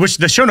question, which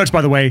the show notes,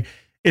 by the way,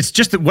 it's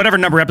just whatever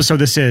number episode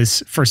this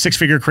is for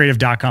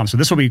sixfigurecreative.com. So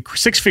this will be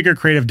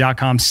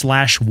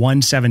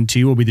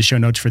sixfigurecreative.com/172 will be the show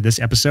notes for this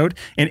episode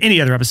and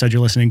any other episode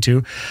you're listening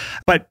to.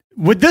 But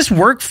would this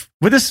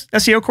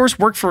SEO course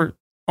work for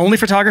only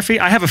photography?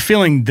 I have a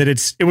feeling that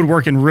it would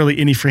work in really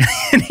any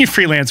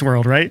freelance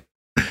world, right?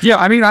 Yeah.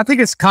 I mean, I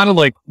think it's kind of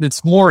like,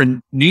 it's more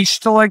niche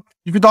to like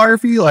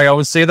photography. Like I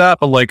would say that,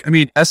 but like, I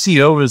mean,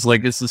 SEO is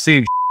like, it's the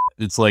same.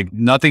 It's like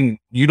nothing,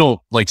 you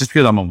don't like, just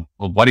because I'm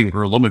a wedding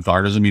or a Lumen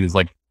photographer doesn't mean it's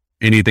like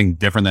anything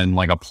different than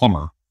like a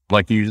plumber.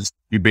 Like you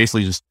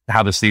basically just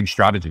have the same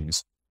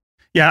strategies.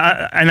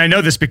 Yeah. And I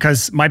know this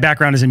because my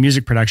background is in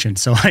music production.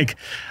 So like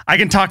I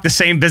can talk the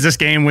same business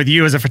game with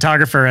you as a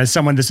photographer, as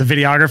someone that's a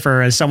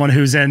videographer, as someone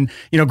who's in,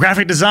 you know,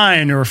 graphic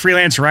design or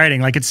freelance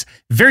writing. Like it's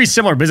very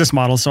similar business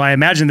models. So I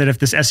imagine that if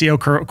this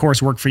SEO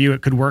course worked for you,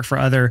 it could work for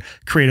other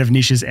creative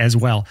niches as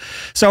well.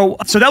 So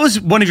that was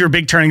one of your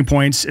big turning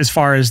points as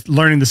far as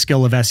learning the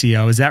skill of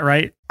SEO. Is that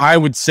right? I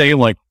would say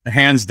like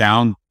hands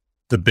down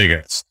the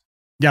biggest.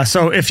 Yeah.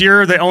 So if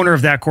you're the owner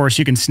of that course,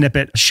 you can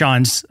snippet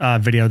Sean's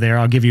video there.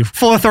 I'll give you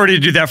full authority to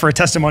do that for a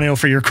testimonial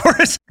for your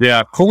course.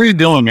 Yeah. Corey and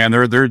Dylan, man,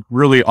 they're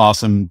really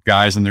awesome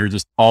guys, and they're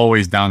just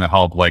always down to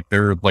help. Like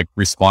they're like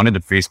responding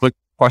to Facebook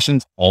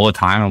questions all the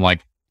time. I'm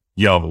like,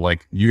 yo,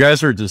 like you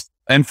guys are just,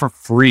 and for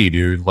free,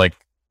 dude. Like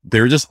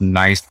they're just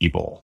nice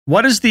people.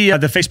 What is the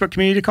Facebook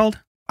community called?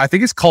 I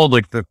think it's called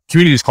like, the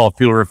community is called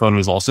Fuel Your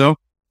Photos also.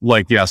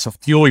 Like, yeah. So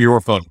Fuel Your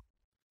Photos.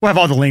 We'll have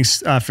all the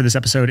links for this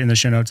episode in the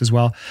show notes as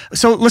well.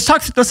 So let's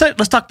talk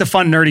the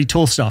fun, nerdy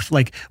tool stuff.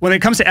 Like when it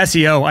comes to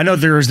SEO, I know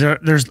there's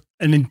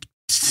an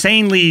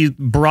insanely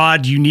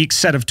broad, unique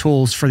set of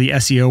tools for the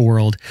SEO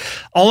world,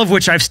 all of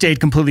which I've stayed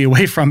completely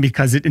away from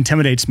because it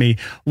intimidates me.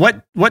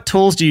 What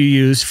tools do you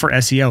use for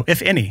SEO,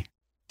 if any?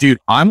 Dude,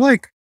 I'm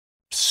like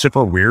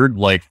super weird.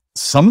 Like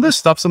some of the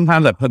stuff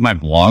sometimes I put in my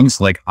blogs,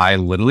 like I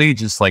literally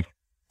just like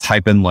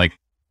type in like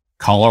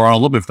Colorado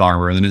Lumen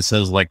photographer, and then it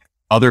says like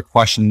other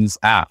questions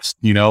asked,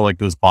 you know, like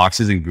those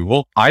boxes in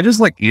Google. I just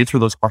like answer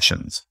those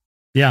questions.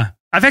 Yeah.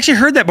 I've actually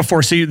heard that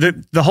before. So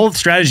the whole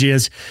strategy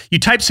is you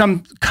type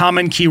some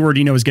common keyword,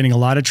 you know, is getting a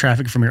lot of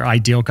traffic from your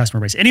ideal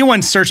customer base.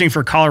 Anyone searching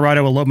for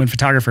Colorado elopement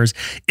photographers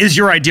is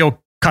your ideal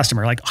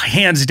customer, like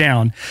hands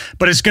down.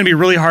 But it's going to be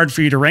really hard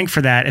for you to rank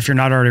for that if you're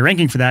not already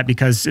ranking for that,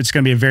 because it's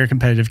going to be a very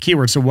competitive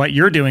keyword. So what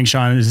you're doing,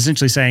 Sean, is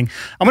essentially saying,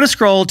 I'm going to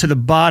scroll to the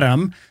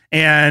bottom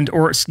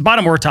or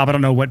bottom or top. I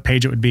don't know what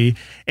page it would be.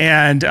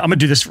 And I'm going to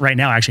do this right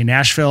now, actually.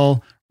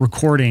 Nashville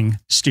Recording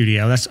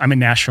Studio. I'm in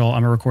Nashville.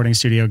 I'm a recording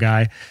studio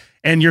guy.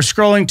 And you're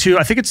scrolling to,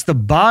 I think it's the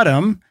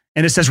bottom,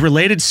 and it says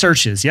related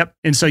searches. Yep.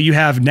 And so you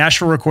have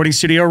Nashville Recording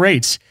Studio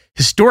rates,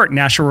 historic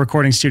Nashville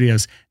Recording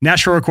Studios,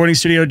 Nashville Recording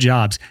Studio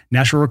jobs,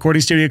 Nashville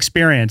Recording Studio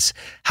experience.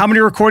 How many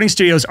recording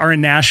studios are in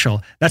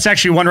Nashville? That's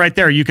actually one right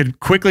there. You could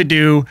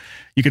do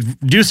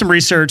some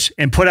research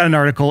and put out an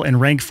article and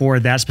rank for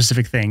that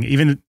specific thing,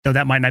 even though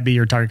that might not be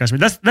your target customer.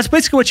 That's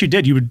basically what you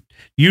did. You would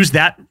use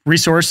that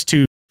resource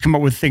to come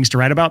up with things to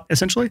write about,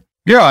 essentially.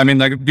 Yeah, I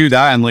mean, I could do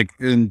that,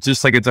 and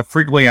just like it's a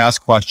frequently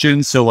asked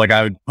question. So like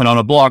I would put on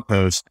a blog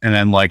post, and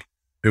then like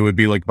it would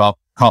be like about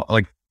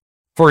like,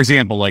 for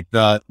example, like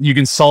you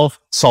can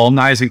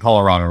solemnize in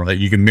Colorado, right?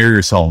 You can mirror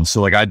your solemn.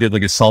 So like I did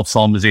like a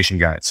self-solemnization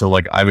guide. So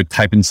like I would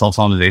type in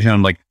self-solemnization.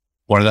 I'm like,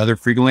 what are the other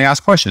frequently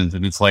asked questions?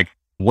 And it's like,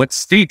 what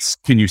states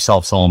can you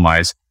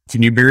self-solemnize?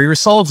 Can you mirror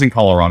yourselves in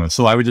Colorado?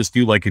 So I would just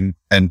do like an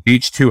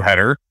H2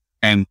 header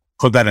and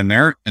put that in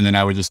there. And then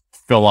I would just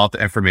fill out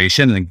the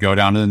information and then go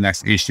down to the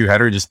next H2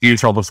 header and just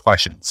answer all those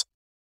questions.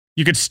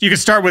 You could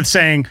start with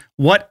saying,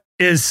 what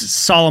is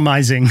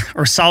solemnizing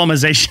or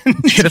solemnization?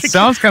 It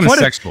sounds kind of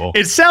sexual.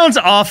 It sounds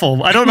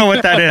awful. I don't know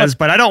what that is,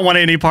 but I don't want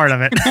any part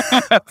of it.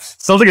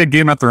 Sounds like a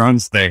Game of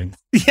Thrones thing.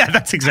 Yeah,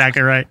 that's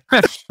exactly right.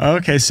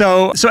 Okay,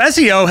 so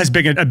SEO has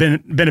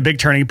been a big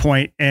turning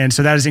point, and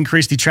so that has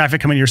increased the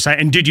traffic coming to your site.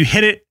 And did you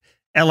hit it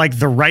at like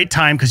the right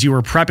time because you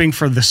were prepping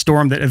for the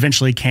storm that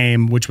eventually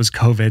came, which was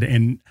COVID,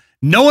 and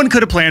no one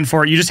could have planned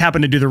for it. You just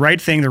happened to do the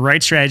right thing, the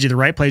right strategy, the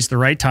right place, the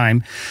right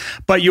time.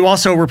 But you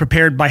also were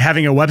prepared by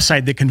having a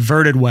website that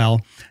converted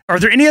well. Are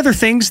there any other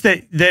things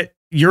that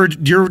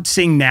you're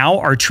seeing now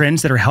are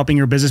trends that are helping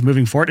your business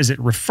moving forward? Is it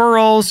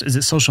referrals? Is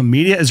it social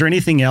media? Is there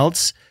anything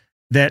else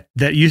that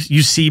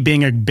you see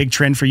being a big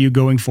trend for you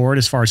going forward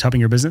as far as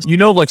helping your business? You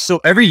know, like, so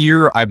every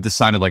year I've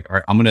decided like, all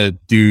right, I'm going to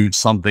do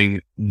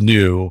something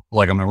new.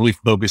 Like I'm going to really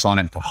focus on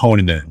it to hone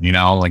it in, you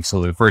know, like,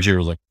 so the first year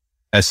was like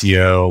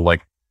SEO,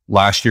 like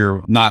last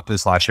year, not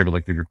this last year, but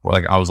like the year before,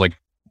 like I was like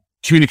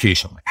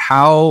communication, like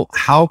how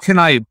can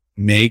I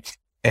make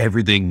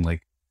everything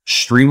like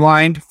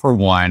streamlined for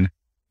one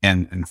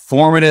and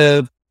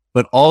informative,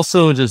 but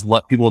also just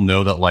let people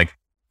know that like,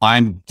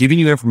 I'm giving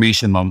you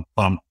information, but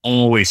I'm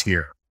always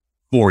here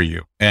for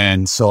you.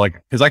 And so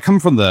like, cause I come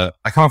from a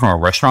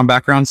restaurant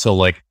background. So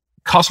like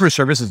customer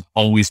service has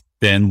always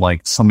been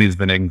like something that's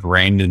been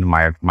ingrained in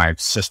my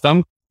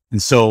system.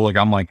 And so like,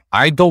 I'm like,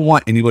 I don't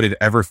want anybody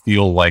to ever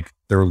feel like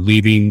they're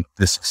leaving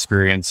this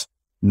experience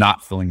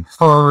not feeling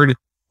heard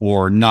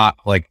or not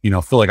like, you know,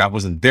 feel like I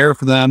wasn't there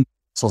for them.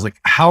 So I was like,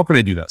 how can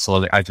I do that? So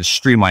like, I just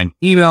streamlined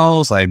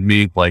emails. I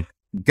made like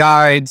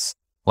guides.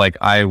 Like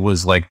I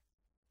was like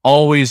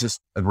always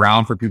just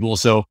around for people.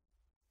 So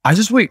I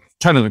just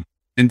trying to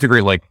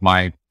integrate like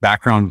my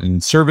background in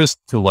service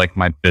to like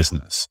my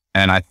business.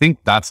 And I think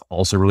that's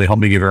also really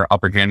helped me give her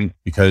upper hand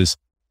because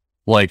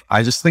like,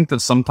 I just think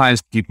that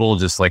sometimes people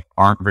just like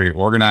aren't very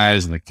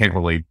organized and they can't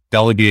really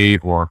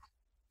delegate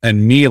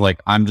and me,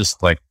 like, I'm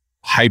just like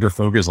hyper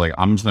focused. Like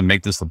I'm just going to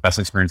make this the best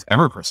experience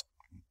ever for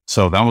someone.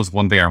 So that was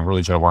one thing I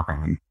really tried to work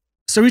on.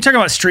 So we talk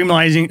about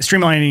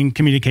streamlining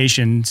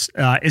communications.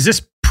 Is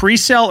this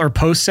pre-sell or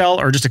post-sell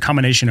or just a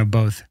combination of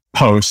both?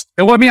 Post.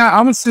 Well, I mean,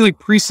 I would say like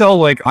pre-sell,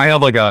 like I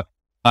have like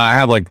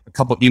a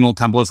couple email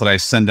templates that I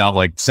send out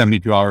like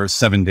 72 hours,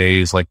 7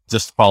 days, like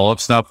just follow up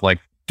stuff, like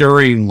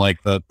during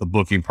like the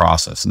booking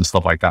process and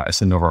stuff like that. I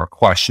send over a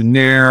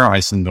questionnaire.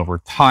 I send over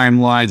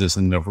timelines. I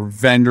send over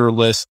vendor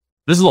lists.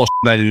 This is all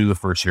that I do the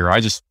first year.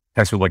 I just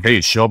text people like, hey,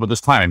 show up at this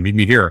time and meet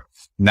me here.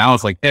 Now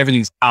it's like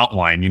everything's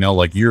outlined, you know,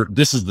 like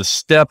this is the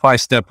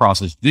step-by-step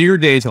process. Do your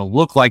day to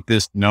look like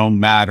this no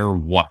matter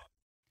what.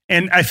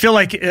 And I feel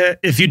like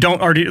if you don't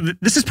already,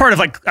 this is part of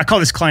like, I call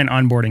this client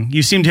onboarding.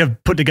 You seem to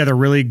have put together a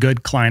really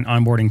good client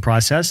onboarding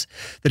process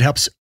that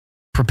helps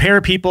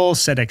prepare people,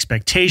 set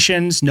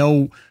expectations,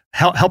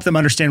 help them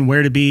understand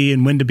where to be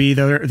and when to be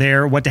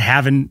there, what to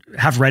have and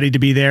have ready to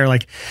be there.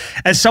 Like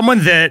as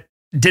someone that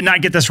did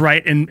not get this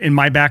right in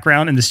my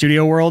background in the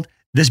studio world,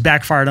 this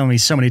backfired on me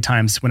so many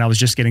times when I was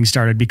just getting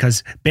started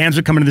because bands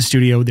would come into the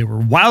studio. They were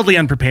wildly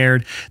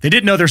unprepared. They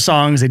didn't know their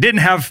songs. They didn't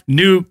have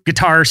new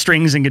guitar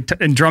strings and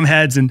drum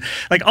heads and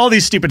like all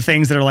these stupid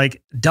things that are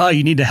like, duh,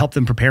 you need to help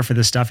them prepare for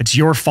this stuff. It's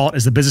your fault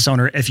as the business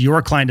owner if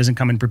your client doesn't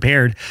come in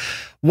prepared.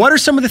 What are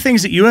some of the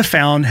things that you have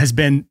found has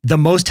been the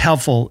most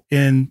helpful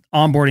in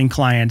onboarding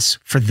clients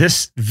for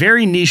this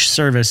very niche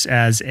service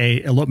as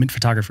a elopement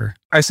photographer?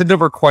 I sent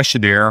over a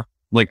questionnaire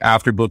like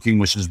after booking,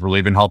 which has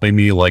really been helping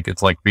me. Like,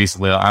 it's like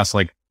basically I ask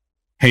like,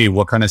 hey,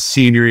 what kind of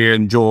scenery you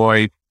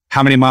enjoy?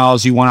 How many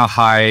miles you want to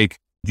hike?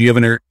 Do you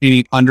have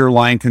any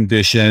underlying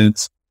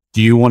conditions?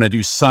 Do you want to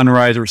do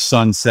sunrise or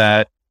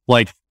sunset?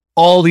 Like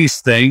all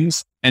these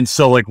things. And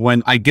so like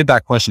when I get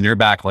that questionnaire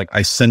back, like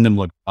I send them,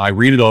 like I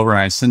read it over and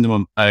I send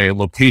them a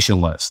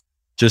location list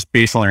just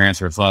based on their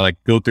answer. So I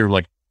like go through,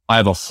 like I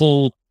have a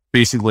full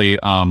basically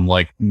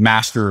like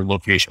master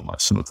location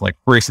list. So it's like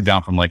breaks it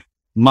down from like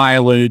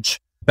mileage,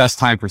 best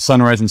time for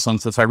sunrise and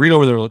sunset. So I read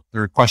over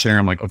their questionnaire.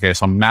 I'm like, okay,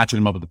 so I'm matching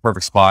them up at the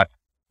perfect spot,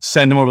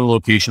 send them over the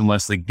location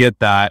list. They get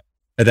that.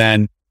 And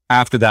then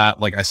after that,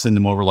 like I send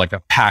them over like a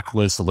pack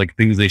list of like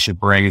things they should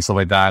bring and stuff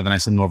like that. And then I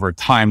send them over a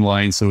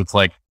timeline. So it's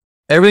like,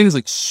 everything's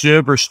like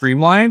super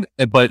streamlined,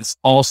 but it's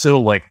also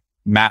like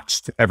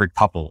matched to every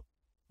couple.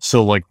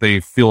 So like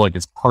they feel like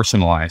it's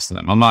personalized to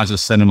them. I'm not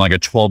just sending like a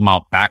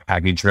 12-mile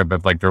backpacking trip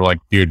if like they're like,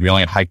 dude, we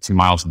only hike 2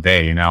 miles a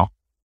day, you know?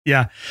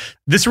 Yeah.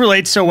 This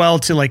relates so well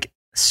to like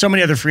so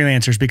many other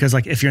freelancers because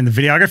like if you're in the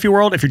videography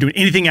world, if you're doing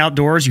anything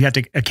outdoors, you have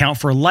to account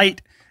for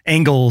light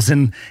angles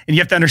and you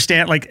have to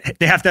understand, like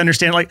they have to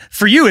understand, like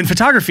for you in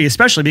photography,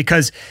 especially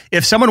because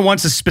if someone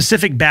wants a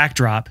specific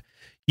backdrop,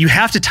 you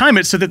have to time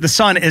it so that the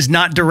sun is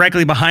not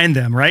directly behind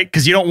them, right?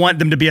 Because you don't want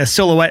them to be a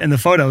silhouette in the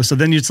photo. So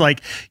then it's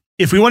like,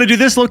 if we want to do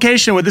this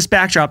location with this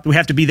backdrop, we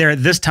have to be there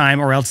at this time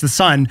or else the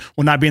sun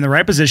will not be in the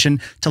right position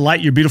to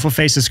light your beautiful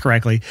faces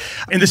correctly.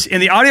 In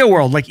the audio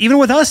world, like even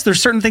with us,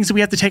 there's certain things that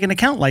we have to take into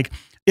account. Like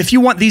if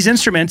you want these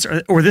instruments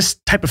or this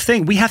type of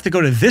thing, we have to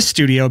go to this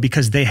studio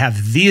because they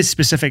have these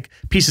specific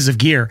pieces of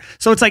gear.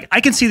 So it's like,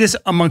 I can see this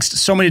amongst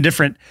so many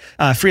different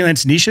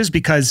freelance niches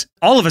because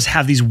all of us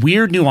have these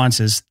weird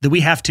nuances that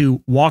we have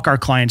to walk our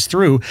clients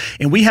through.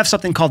 And we have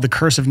something called the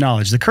curse of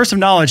knowledge. The curse of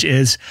knowledge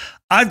is,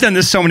 I've done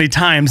this so many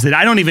times that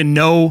I don't even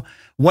know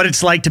what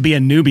it's like to be a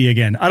newbie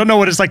again. I don't know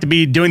what it's like to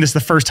be doing this the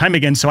first time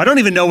again. So I don't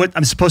even know what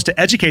I'm supposed to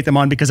educate them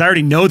on because I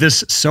already know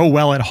this so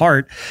well at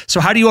heart. So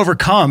how do you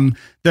overcome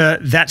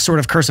that sort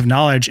of curse of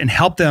knowledge and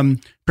help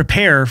them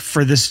prepare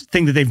for this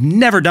thing that they've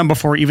never done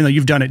before, even though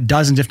you've done it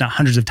dozens, if not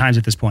hundreds of times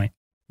at this point?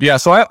 Yeah.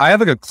 So I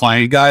have like a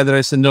client guide that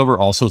I send over.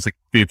 Also, it's like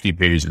 50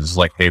 pages.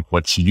 Like, hey,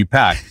 what should you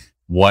pack?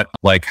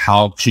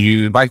 How should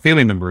you invite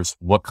family members?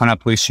 What kind of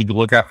place should you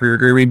look at for your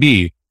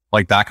Airbnb?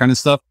 Like that kind of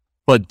stuff.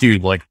 But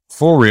dude, like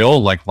for real,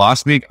 like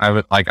last week I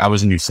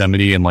was in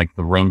Yosemite and like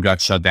the room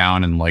got shut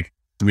down and like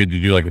we had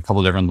to do like a couple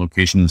of different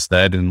locations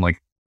instead. And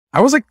like,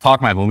 I was like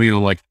talking to my homie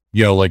and like,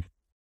 yo, like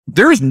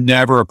there's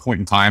never a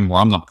point in time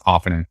where I'm not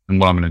confident in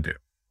what I'm going to do.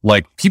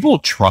 Like people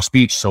trust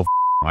me so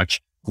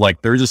much.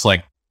 Like they're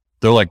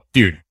like,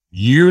 dude,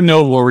 you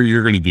know what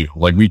you're going to do.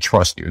 Like we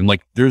trust you. And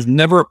like, there's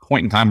never a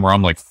point in time where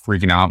I'm like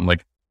freaking out. And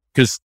like,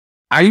 cause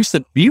I used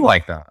to be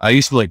like that. I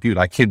used to be like, dude,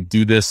 I can't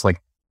do this.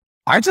 Like,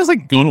 I just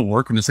like going to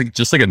work and it's like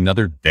just like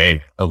another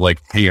day of like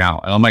hanging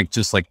out. And I'm like,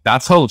 just like,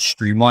 that's how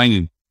streamlined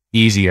and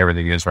easy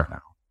everything is right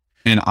now.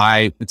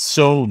 And it's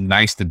so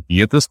nice to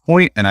be at this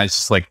point. And I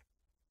just like,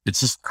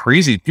 it's just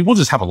crazy. People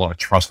just have a lot of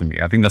trust in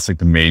me. I think that's like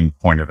the main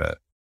point of it.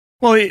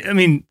 Well, I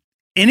mean,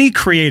 any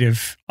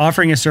creative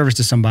offering a service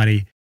to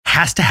somebody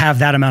has to have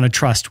that amount of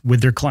trust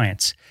with their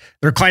clients.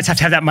 Their clients have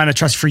to have that amount of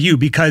trust for you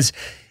because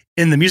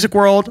in the music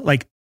world,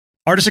 like,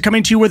 artists are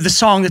coming to you with the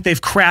song that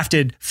they've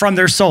crafted from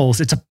their souls.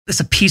 It's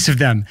a piece of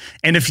them.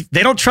 And if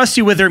they don't trust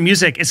you with their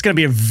music, it's going to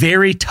be a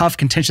very tough,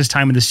 contentious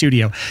time in the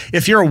studio.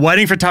 If you're a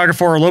wedding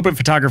photographer or elopement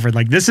photographer,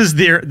 like this is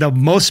the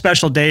most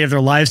special day of their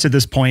lives to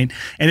this point.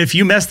 And if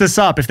you mess this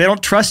up, if they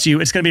don't trust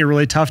you, it's going to be a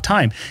really tough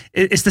time.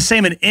 It's the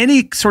same in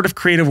any sort of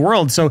creative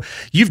world. So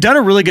you've done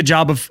a really good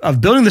job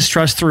of building this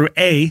trust through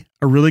a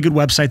really good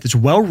website that's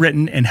well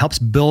written and helps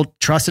build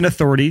trust and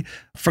authority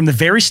from the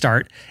very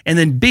start. And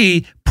then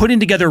B, putting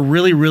together a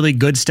really, really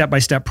good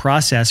step-by-step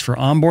process for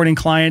onboarding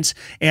clients.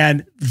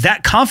 And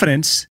that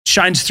confidence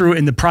shines through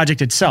in the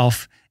project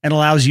itself and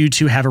allows you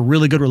to have a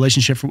really good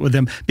relationship with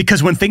them.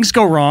 Because when things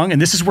go wrong, and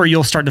this is where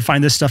you'll start to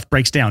find this stuff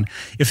breaks down.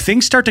 If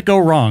things start to go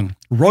wrong,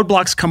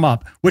 roadblocks come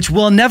up, which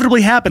will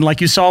inevitably happen.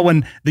 Like you saw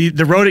when the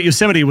road at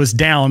Yosemite was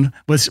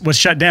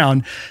shut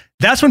down.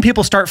 That's when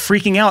people start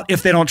freaking out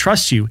if they don't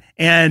trust you.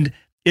 And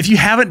if you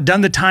haven't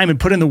done the time and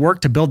put in the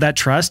work to build that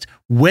trust,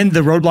 when the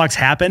roadblocks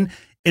happen,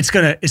 it's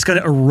gonna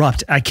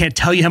erupt. I can't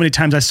tell you how many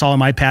times I saw in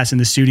my past in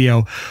the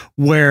studio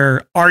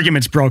where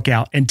arguments broke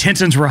out and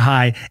tensions were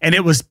high, and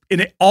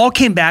it all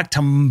came back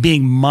to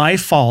being my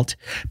fault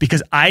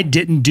because I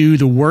didn't do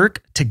the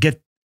work to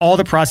get all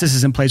the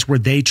processes in place where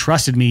they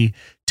trusted me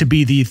to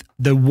be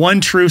the one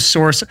true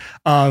source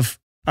of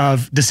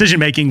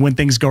decision-making when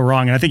things go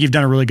wrong. And I think you've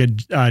done a really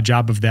good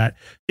job of that.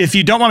 If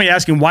you don't mind me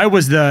asking, why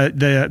was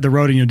the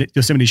road in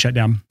Yosemite shut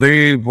down?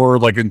 They were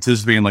like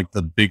anticipating like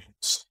the big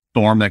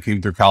storm that came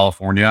through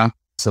California.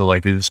 So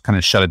like they just kind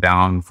of shut it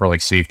down for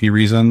like safety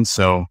reasons.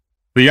 So,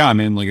 but yeah, I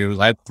mean, like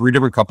I had 3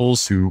 different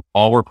couples who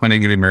all were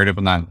planning to get married up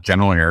in that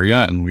general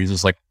area. And we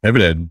just like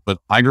pivoted. But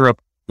I grew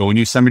up going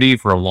to Yosemite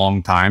for a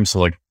long time. So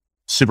like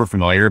super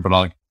familiar,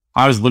 but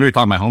I was literally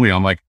talking to my homie.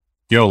 I'm like,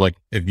 yo, like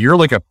if you're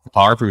like a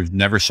photographer who's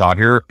never shot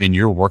here and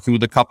you're working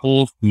with a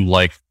couple who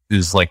like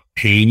is like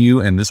paying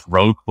you and this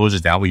road closes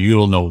down, but you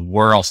don't know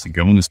where else to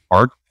go in this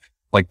park,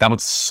 like that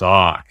would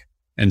suck.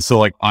 And so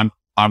like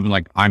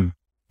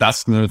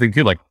that's another thing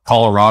too, like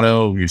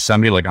Colorado,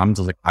 Yosemite, like I'm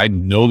just like, I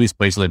know these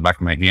places like back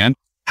of my hand.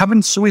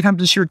 Happened so many times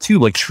this year too,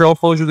 like trail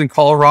closures in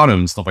Colorado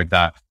and stuff like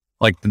that.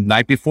 Like the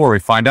night before we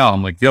find out,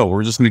 I'm like, yo,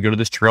 we're just going to go to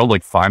this trail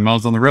like 5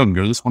 miles on the road and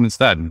go to this one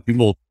instead. And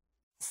people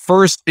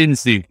first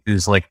instinct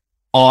is like,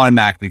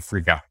 automatically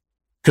freak out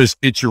because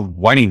it's your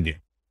wedding day.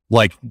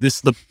 Like this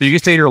is the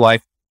biggest day of your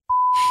life.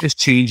 Is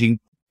changing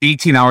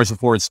 18 hours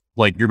before it's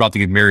like you're about to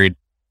get married,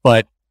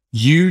 but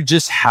you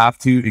just have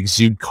to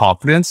exude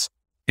confidence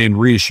and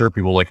reassure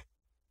people like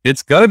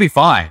it's gonna be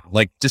fine.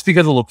 Like just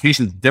because the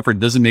location is different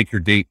doesn't make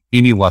your date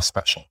any less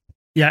special.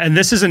 Yeah, and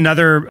this is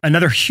another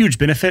huge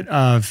benefit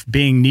of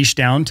being niched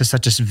down to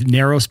such a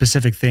narrow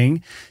specific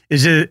thing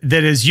is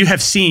that you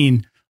have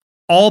seen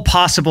all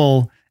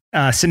possible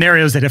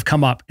scenarios that have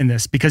come up in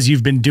this because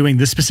you've been doing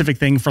this specific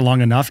thing for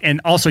long enough. And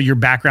also your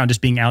background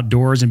just being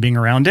outdoors and being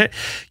around it.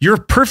 You're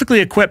perfectly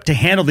equipped to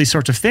handle these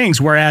sorts of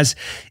things. Whereas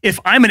if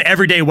I'm an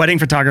everyday wedding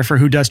photographer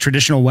who does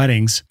traditional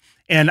weddings,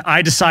 and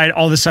I decide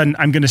all of a sudden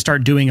I'm going to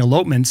start doing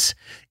elopements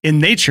in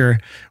nature,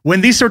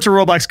 when these sorts of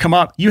roadblocks come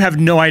up, you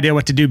have no idea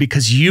what to do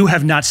because you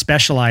have not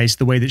specialized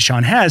the way that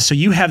Sean has. So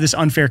you have this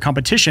unfair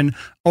competition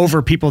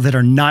over people that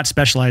are not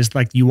specialized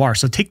like you are.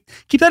 So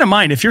keep that in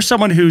mind. If you're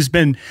someone who's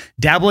been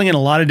dabbling in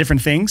a lot of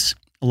different things,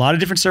 a lot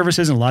of different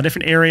services in a lot of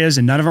different areas,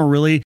 and none of them are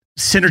really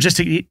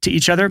synergistic to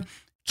each other,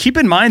 keep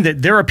in mind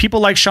that there are people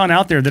like Sean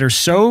out there that are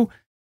so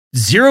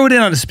zeroed in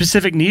on a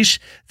specific niche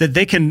that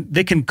they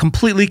can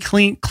completely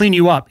clean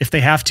you up if they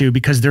have to,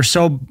 because they're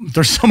so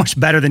much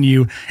better than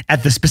you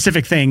at the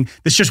specific thing.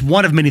 That's just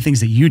one of many things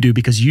that you do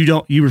because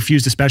you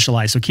refuse to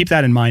specialize. So keep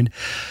that in mind.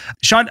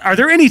 Sean, are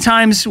there any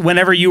times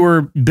whenever you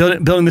were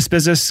building this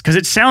business? Because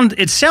it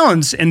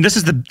sounds, and this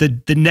is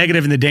the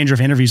negative and the danger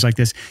of interviews like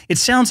this. It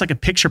sounds like a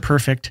picture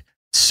perfect,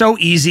 so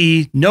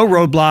easy, no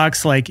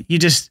roadblocks. Like you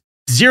just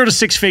 0 to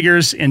 6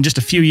 figures in just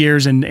a few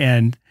years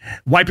and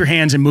wipe your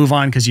hands and move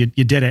on because you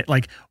did it.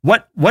 Like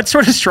what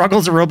sort of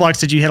struggles or roadblocks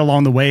did you hit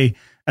along the way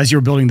as you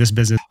were building this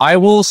business? I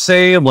will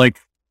say like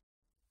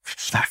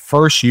that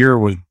first year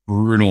was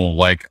brutal,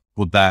 like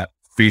with that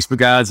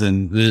Facebook ads.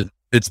 And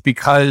it's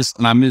because,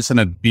 and I'm just going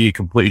to be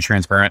completely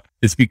transparent.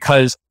 It's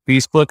because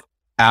Facebook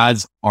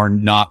ads are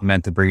not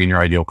meant to bring in your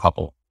ideal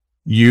couple.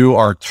 You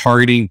are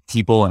targeting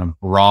people in a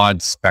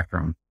broad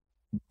spectrum.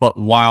 But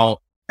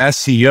while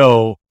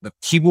SEO, the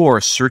people who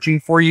are searching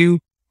for you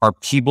are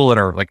people that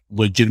are like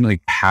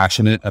legitimately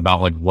passionate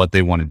about like what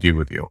they want to do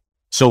with you.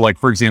 So like,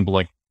 for example,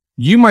 like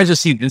you might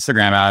just see an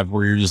Instagram ad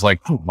where you're just like,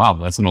 oh, wow,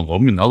 that's an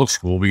elopement. That looks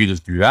cool. We could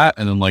just do that.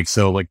 And then like,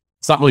 so like,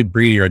 it's not really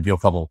bringing your ideal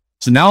couple.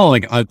 So now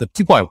like the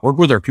people I work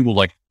with are people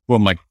like, who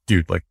I'm like,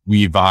 dude, like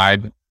we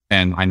vibe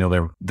and I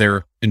know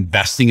they're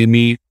investing in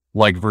me,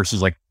 like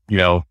versus like, you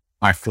know,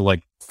 I feel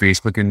like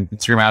Facebook and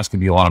Instagram ads can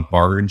be a lot of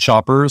bargain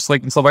shoppers,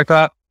 like and stuff like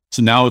that.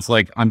 So now it's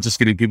like, I'm just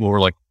getting people who are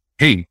like,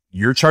 hey,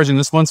 you're charging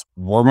this once,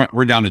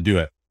 we're down to do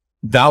it.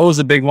 That was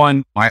a big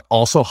one. I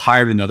also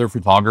hired another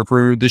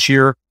photographer this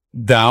year.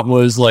 That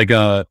was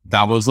a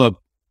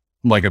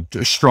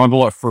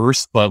struggle at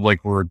first, but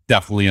like, we're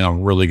definitely in a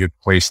really good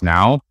place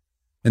now.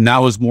 And that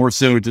was more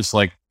so just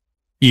like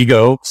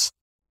egos.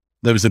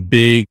 There was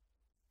big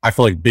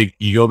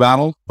ego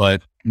battle,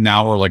 but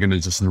now we're like in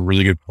a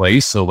really good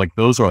place. So like,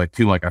 those are like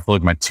I feel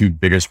like my two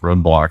biggest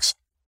roadblocks.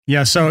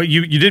 Yeah. So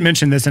you did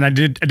mention this, and I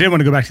did want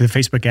to go back to the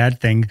Facebook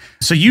ad thing.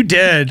 So you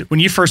did, when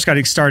you first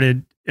got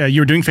started, you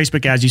were doing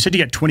Facebook ads. You said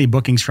you got 20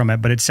 bookings from it,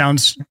 but it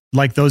sounds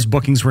like those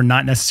bookings were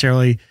not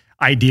necessarily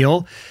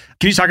ideal.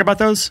 Can you talk about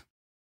those?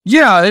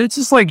 Yeah. It's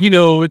just like, you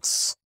know, it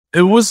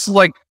was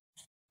like,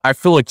 I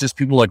feel like just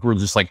people like were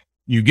just like,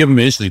 you give them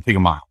an inch, they take a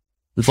mile.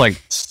 It's like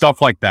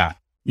stuff like that.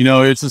 You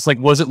know, it's just like,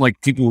 wasn't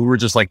like people who were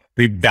just like,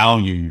 they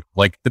value you.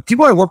 Like the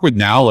people I work with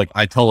now, like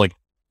I tell like,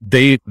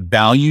 they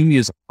value me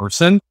as a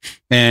person.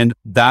 And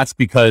that's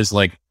because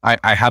like,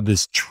 I have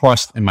this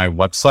trust in my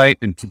website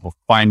and people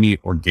find me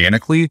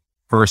organically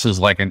versus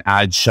like an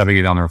ad shoving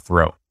it down their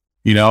throat.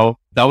 You know,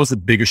 that was the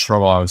biggest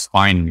struggle I was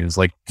finding is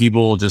like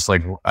people just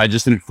like, I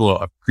just didn't feel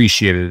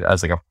appreciated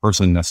as like a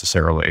person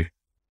necessarily.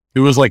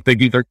 It was like, they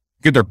get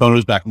their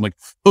photos back. I'm like,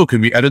 oh,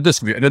 can we edit this?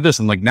 Can we edit this?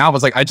 And like, now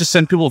it's like, I just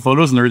send people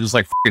photos and they're just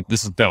like, F it,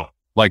 this is dope.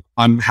 Like,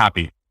 I'm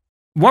happy.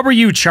 What were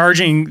you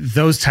charging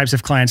those types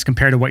of clients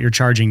compared to what you're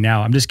charging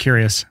now? I'm just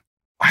curious.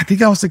 I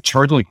think I was like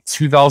charging like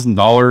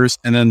 $2,000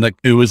 and then like,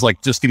 it was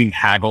like just getting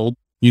haggled.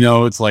 You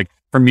know, it's like,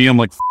 for me, I'm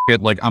like, F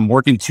it, like I'm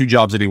working 2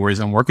 jobs anyways.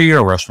 I'm working at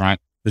a restaurant.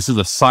 This is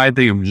a side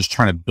thing. I'm just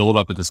trying to build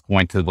up at this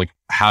point to like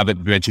have it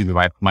eventually be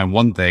my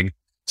one thing.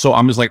 So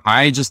I'm just like,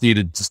 I just need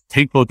to just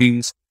take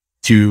bookings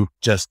to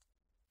just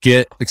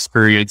get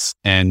experience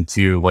and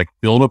to like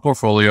build a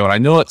portfolio. And I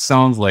know it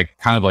sounds like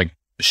kind of like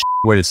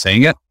a way of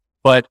saying it,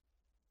 but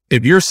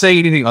if you're saying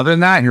anything other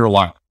than that, you're a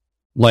liar.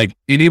 Like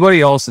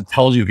anybody else that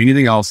tells you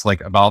anything else like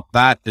about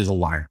that is a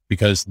liar,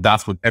 because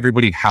that's what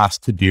everybody has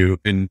to do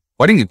in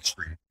wedding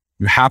industry.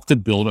 You have to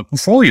build a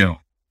portfolio.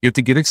 You have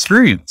to get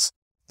experience.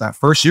 That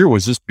first year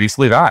was just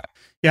basically that.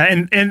 Yeah.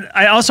 And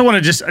I also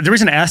want to the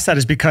reason I asked that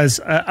is because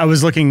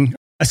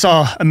I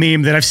saw a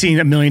meme that I've seen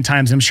a million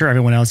times. I'm sure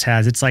everyone else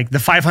has. It's like the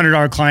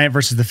 $500 client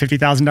versus the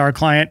 $50,000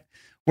 client.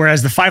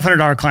 Whereas the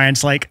 $500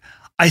 client's like,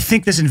 I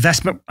think this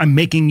investment I'm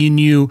making in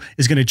you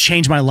is going to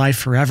change my life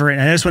forever. And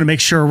I just want to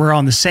make sure we're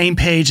on the same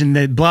page and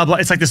the blah, blah.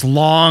 It's like this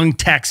long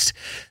text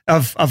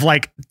of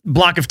like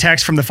block of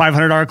text from the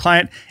 $500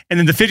 client. And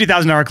then the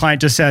 $50,000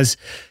 client just says,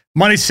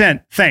 money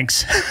sent,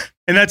 thanks.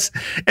 And that's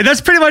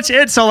pretty much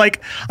it. So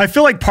like, I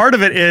feel like part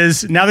of it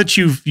is now that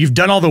you've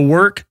done all the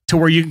work to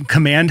where you can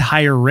command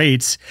higher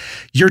rates,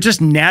 you're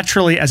just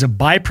naturally, as a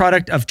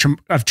byproduct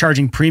of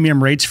charging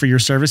premium rates for your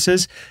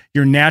services,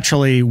 you're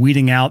naturally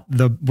weeding out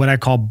what I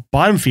call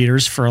bottom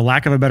feeders, for a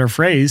lack of a better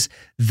phrase,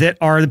 that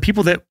are the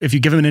people that if you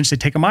give them an inch, they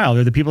take a mile.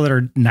 They're the people that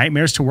are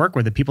nightmares to work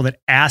with, the people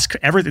that ask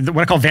everything,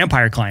 what I call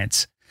vampire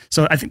clients.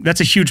 So I think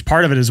that's a huge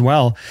part of it as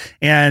well.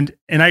 And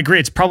I agree,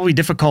 it's probably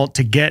difficult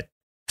to get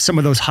some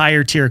of those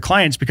higher tier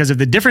clients because of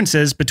the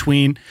differences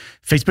between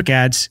Facebook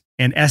ads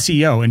and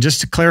SEO. And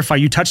just to clarify,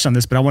 you touched on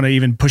this, but I want to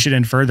even push it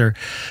in further.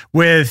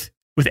 With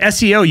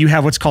SEO, you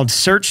have what's called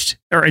searched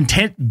or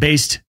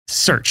intent-based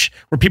search,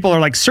 where people are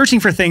like searching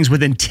for things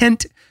with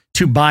intent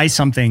to buy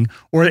something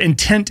or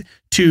intent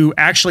to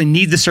actually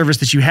need the service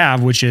that you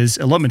have, which is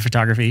elopement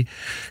photography,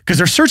 because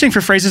they're searching for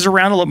phrases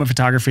around elopement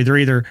photography. They're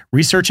either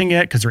researching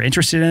it because they're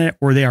interested in it,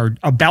 or they are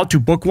about to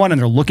book one and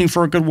they're looking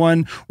for a good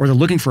one, or they're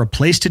looking for a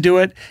place to do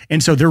it.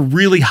 And so they're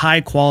really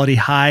high quality,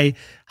 high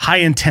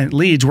intent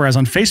leads. Whereas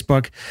on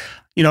Facebook,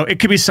 it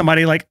could be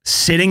somebody like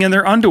sitting in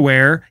their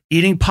underwear,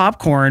 eating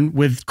popcorn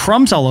with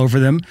crumbs all over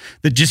them,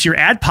 that just your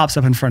ad pops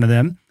up in front of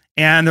them.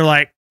 And they're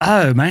like,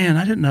 oh man,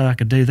 I didn't know I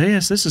could do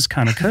this. This is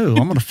kind of cool.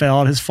 I'm going to fill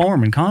out his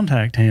form and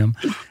contact him.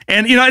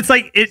 And it's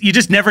like, you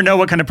just never know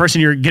what kind of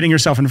person you're getting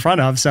yourself in front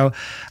of. So,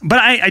 but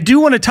I do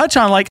want to touch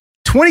on, like,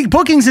 20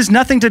 bookings is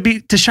nothing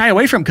to shy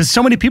away from, because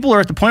so many people are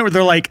at the point where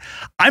they're like,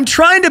 I'm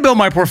trying to build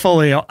my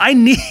portfolio. I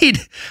need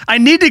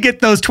to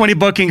get those 20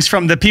 bookings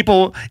from the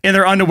people in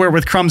their underwear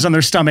with crumbs on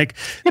their stomach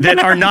that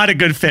are not a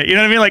good fit. You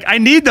know what I mean? Like, I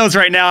need those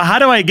right now. How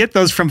do I get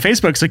those from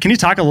Facebook? So can you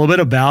talk a little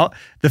bit about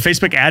the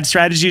Facebook ad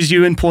strategies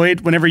you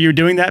employed whenever you were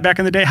doing that back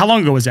in the day? How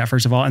long ago was that,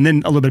 first of all? And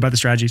then a little bit about the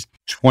strategies.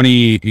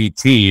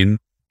 2018.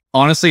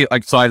 Honestly,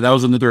 that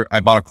was another,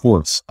 I bought a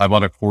course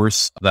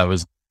that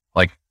was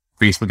like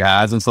Facebook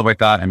ads and stuff like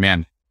that. And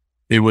man,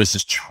 it was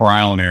just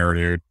trial and error,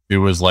 dude. It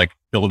was like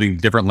building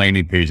different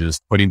landing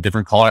pages, putting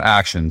different call to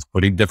actions,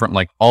 putting different,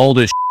 like, all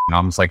this shit. And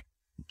I'm just like,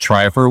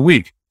 try it for a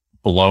week,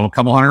 below a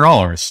couple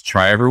 $100.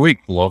 Try every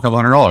week, below a couple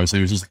 $100.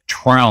 It was just like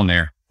trial and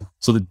error.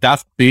 So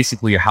that's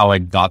basically how I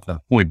got to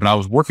that point. But I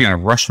was working at a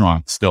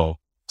restaurant still.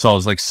 So I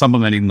was like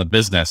supplementing the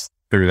business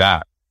through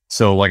that.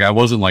 So like, I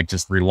wasn't like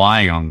just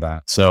relying on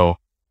that. So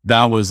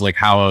that was like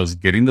how I was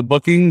getting the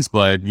bookings.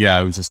 But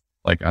yeah, it was just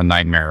like a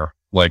nightmare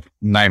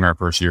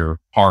first year,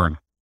 hard.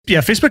 Yeah,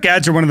 Facebook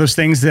ads are one of those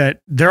things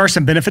that there are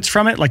some benefits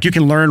from it. Like, you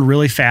can learn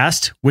really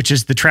fast, which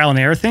is the trial and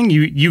error thing.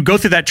 You go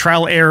through that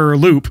trial error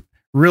loop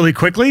really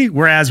quickly.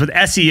 Whereas with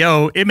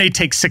SEO, it may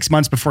take 6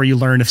 months before you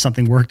learn if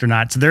something worked or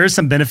not. So there is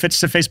some benefits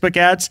to Facebook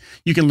ads.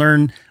 You can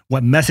learn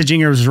what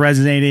messaging is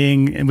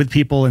resonating with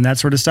people and that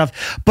sort of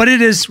stuff. But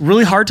it is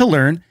really hard to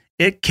learn.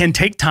 It can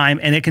take time,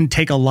 and it can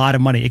take a lot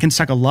of money. It can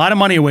suck a lot of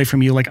money away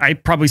from you. Like, I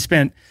probably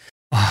spent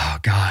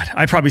 $10,000,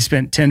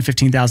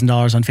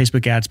 $15,000 on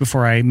Facebook ads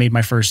before I made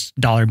my first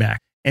dollar back.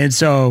 And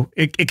so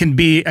it can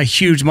be a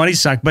huge money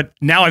suck, but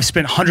now I've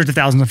spent hundreds of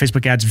thousands on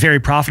Facebook ads very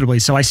profitably.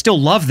 So I still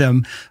love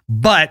them,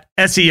 but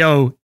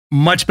SEO,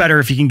 much better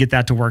if you can get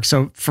that to work.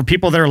 So for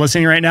people that are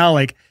listening right now,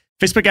 like,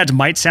 Facebook ads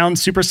might sound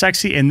super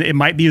sexy, and it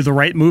might be the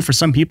right move for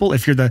some people.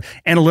 If you're the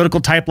analytical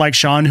type like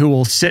Sean, who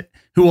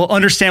will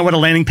understand what a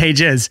landing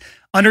page is,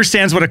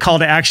 understands what a call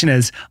to action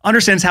is,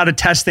 understands how to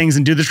test things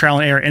and do the trial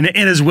and error, and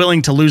is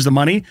willing to lose the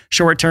money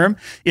short term.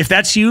 If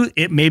that's you,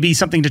 it may be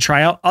something to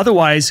try out.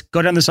 Otherwise,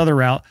 go down this other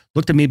route.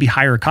 Look to maybe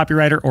hire a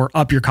copywriter or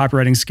up your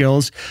copywriting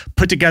skills,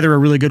 put together a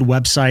really good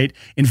website,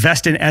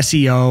 invest in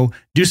SEO,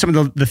 do some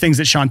of the things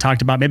that Sean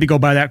talked about. Maybe go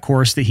buy that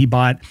course that he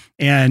bought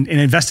and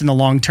invest in the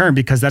long term,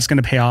 because that's going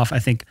to pay off, I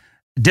think,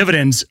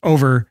 dividends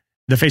over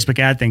the Facebook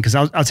ad thing. Because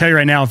I'll tell you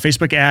right now,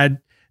 Facebook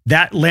ad,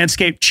 that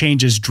landscape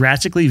changes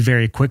drastically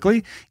very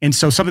quickly. And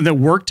so something that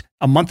worked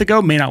a month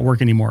ago may not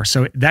work anymore.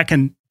 So that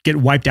can get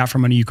wiped out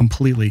from under you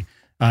completely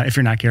if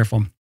you're not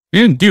careful.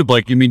 Yeah, dude,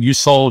 like, I mean, you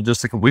saw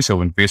just a couple weeks ago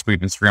when Facebook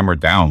and Instagram are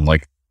down,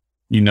 like,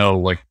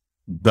 like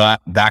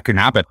that can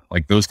happen.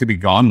 Like, those could be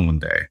gone one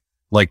day.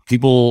 Like,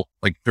 people,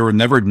 like, there would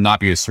never not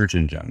be a search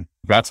engine.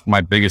 That's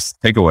my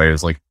biggest takeaway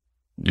is, like,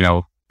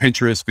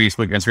 Pinterest,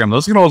 Facebook, Instagram,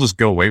 those can all just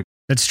go away.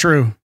 That's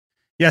true.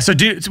 Yeah. So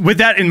with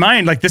that in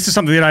mind, like, this is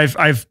something that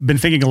I've been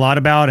thinking a lot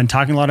about and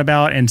talking a lot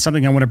about, and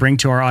something I want to bring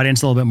to our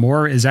audience a little bit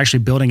more is actually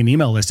building an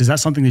email list. Is that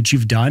something that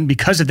you've done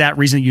because of that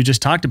reason you just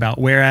talked about?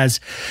 Whereas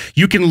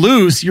you can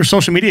lose your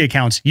social media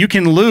accounts, you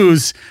can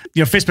lose,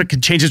 Facebook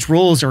could change its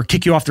rules or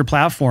kick you off their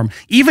platform.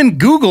 Even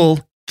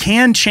Google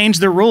can change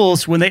their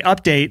rules when they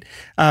update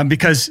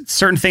because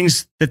certain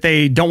things that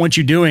they don't want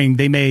you doing,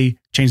 they may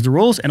change the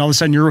rules, and all of a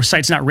sudden your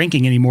site's not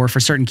ranking anymore for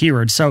certain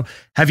keywords. So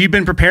have you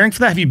been preparing for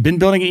that? Have you been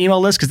building an email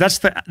list? Because that's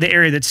the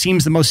area that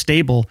seems the most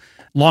stable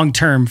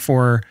long-term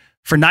for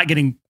not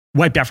getting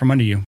wiped out from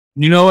under you.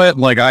 You know what?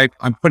 Like,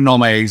 I'm putting all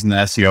my eggs in the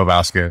SEO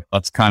basket.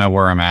 That's kind of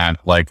where I'm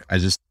at. Like, I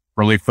just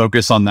really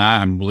focus on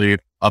that. I'm really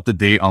up to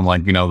date on,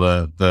 like,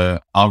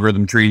 the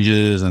algorithm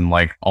changes and,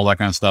 like, all that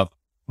kind of stuff.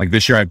 Like,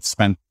 this year I've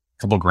spent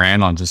couple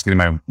grand on just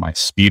getting my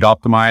speed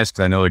optimized,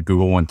 because I know that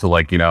Google went to,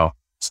 like,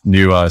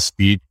 new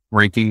speed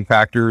ranking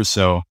factors.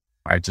 So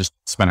I just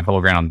spent a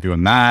couple grand on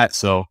doing that.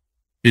 So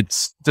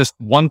it's just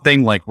one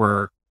thing, like,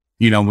 where,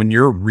 when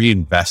you're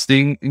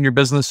reinvesting in your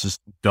business, just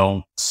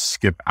don't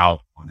skip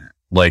out on it.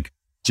 Like,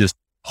 just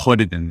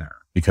put it in there,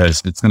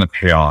 because it's going to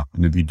pay off.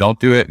 And if you don't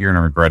do it, you're going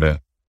to regret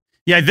it.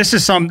 Yeah. This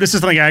is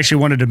something I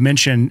actually wanted to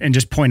mention and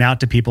just point out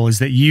to people, is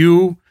that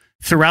you,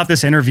 throughout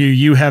this interview,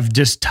 you have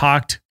just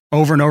talked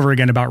over and over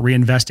again about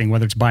reinvesting,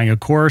 whether it's buying a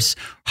course,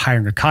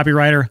 hiring a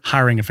copywriter,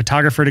 hiring a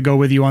photographer to go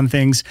with you on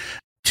things,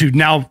 to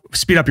now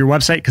speed up your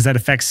website because that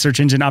affects search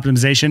engine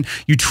optimization.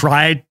 You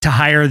tried to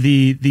hire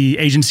the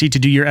agency to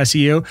do your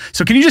SEO.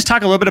 So can you just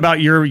talk a little bit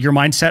about your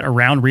mindset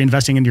around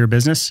reinvesting into your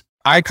business?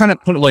 I kind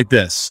of put it like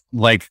this.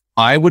 Like,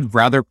 I would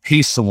rather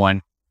pay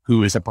someone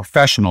who is a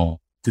professional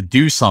to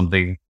do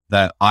something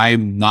that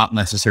I'm not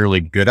necessarily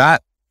good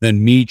at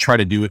than me try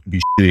to do it and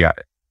be shitty at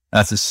it.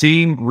 That's the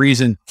same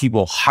reason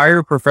people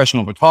hire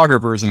professional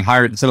photographers and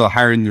instead of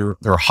hiring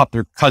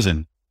their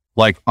cousin,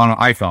 like on an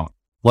iPhone.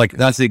 Like,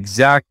 that's the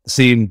exact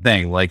same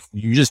thing. Like,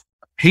 you just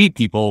pay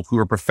people who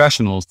are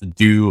professionals to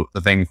do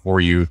the thing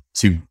for you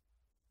to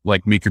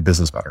like make your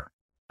business better.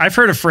 I've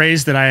heard a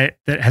phrase that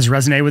has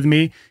resonated with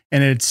me,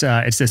 and it's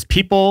this: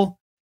 people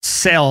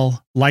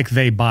sell like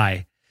they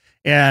buy.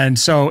 And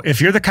so if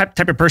you're the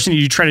type of person,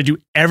 you try to do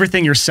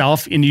everything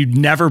yourself and you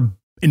never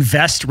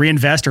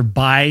reinvest, or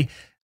buy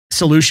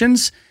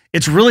solutions,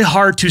 it's really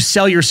hard to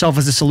sell yourself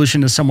as a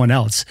solution to someone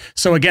else.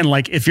 So again,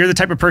 like if you're the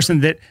type of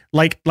person that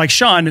like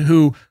Sean,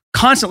 who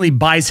constantly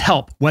buys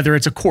help, whether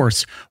it's a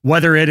course,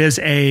 whether it is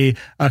a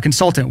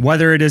consultant,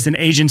 whether it is an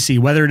agency,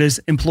 whether it is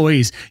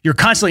employees, you're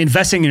constantly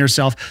investing in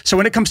yourself. So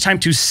when it comes time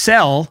to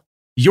sell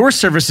your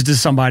services to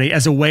somebody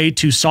as a way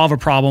to solve a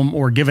problem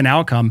or give an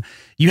outcome,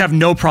 you have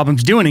no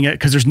problems doing it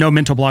because there's no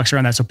mental blocks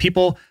around that. So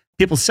people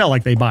sell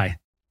like they buy.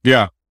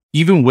 Yeah.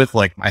 Even with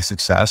like my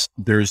success,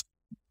 there's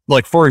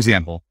like, for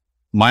example,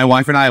 my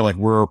wife and I, like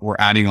we're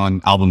adding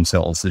on album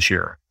sales this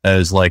year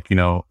as like, you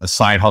know, a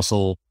side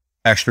hustle,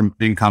 extra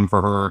income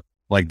for her,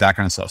 like that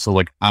kind of stuff. So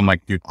like, I'm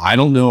like, dude, I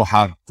don't know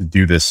how to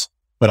do this,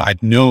 but I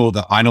know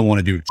that I don't want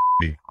to do it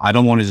shitty. I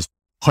don't want to just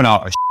put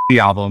out a shitty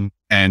album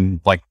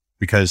and like,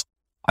 because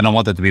I don't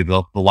want that to be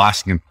the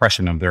lasting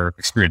impression of their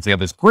experience. They have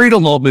this great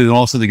album and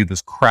also they get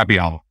this crappy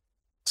album.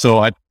 So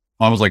I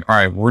was like, all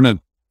right, we're going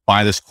to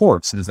buy this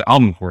course. It's the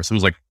album course. It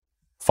was like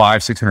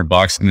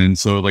 $500-$600. And then,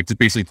 so like, just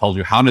basically tells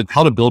you how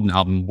to build an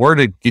album, where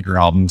to get your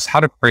albums, how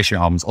to price your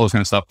albums, all this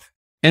kind of stuff.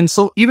 And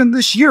so even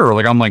this year,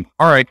 like, I'm like,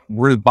 all right,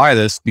 we're going to buy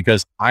this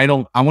because I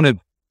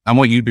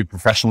want you to be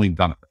professionally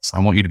done at this. I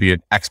want you to be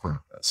an expert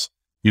at this,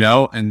 you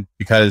know? And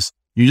because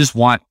you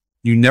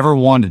never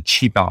want to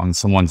cheap out on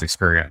someone's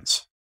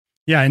experience.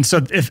 Yeah. And so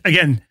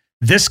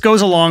this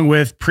goes along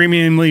with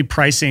premiumly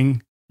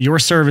pricing your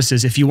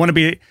services. If you want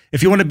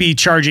to be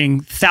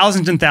charging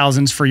thousands and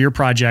thousands for your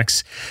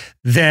projects,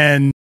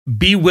 then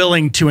be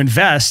willing to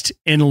invest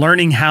in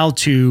learning how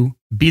to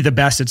be the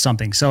best at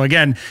something. So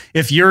again,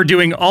 if you're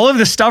doing all of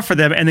this stuff for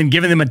them and then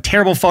giving them a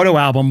terrible photo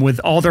album with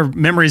all their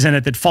memories in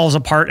it that falls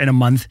apart in a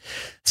month,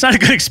 it's not a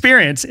good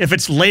experience. If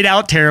it's laid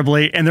out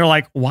terribly and they're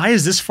like, why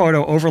is this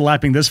photo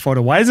overlapping this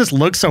photo? Why does this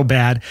look so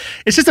bad?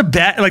 It's just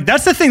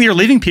that's the thing that you're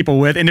leaving people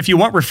with. And if you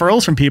want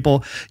referrals from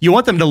people, you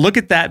want them to look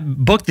at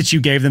that book that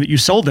you gave them, that you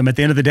sold them at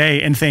the end of the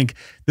day and think,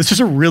 this is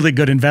a really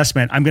good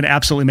investment. I'm going to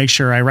absolutely make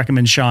sure I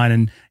recommend Sean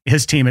and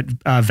his team at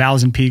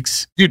Vals and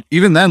Peaks. Dude,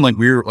 even then, like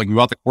we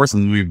bought the course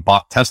and we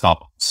bought test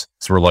albums.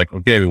 So we're like,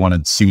 okay, we want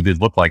to see what they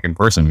look like in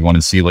person. We want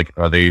to see like,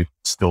 are they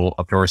still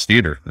up to our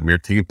standard? And we were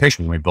taking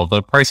pictures and we built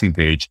a pricing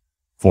page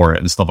for it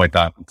and stuff like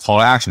that. Call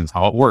to actions,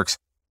 how it works.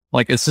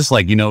 Like, it's just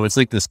like, you know, it's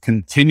like this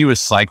continuous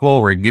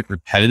cycle where it get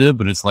repetitive,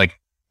 but it's like,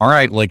 all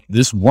right, like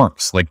this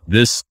works. Like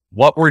this,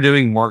 what we're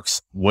doing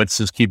works. Let's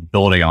just keep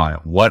building on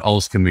it. What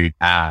else can we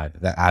add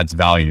that adds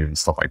value and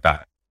stuff like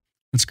that?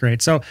 That's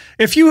great. So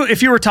if you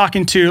were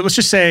talking to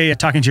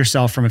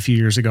yourself from a few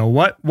years ago,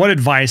 what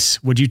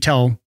advice would you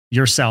tell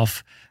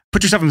yourself?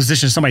 Put yourself in the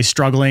position of somebody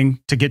struggling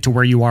to get to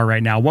where you are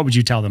right now. What would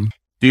you tell them?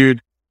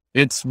 Dude,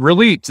 it's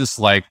really just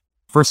like,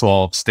 first of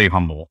all, stay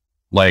humble.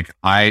 Like,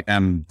 I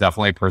am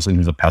definitely a person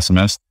who's a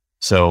pessimist.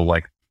 So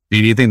like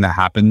anything that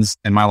happens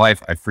in my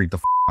life, I freak the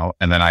out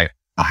and then I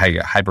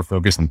get hyper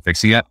focused on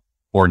fixing it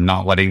or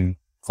not letting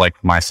like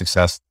my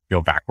success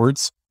go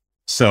backwards.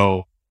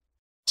 So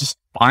just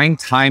find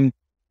time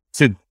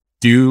to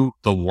do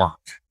the work.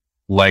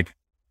 Like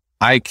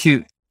I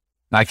can't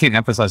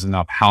emphasize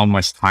enough how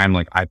much time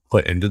like I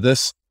put into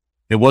this.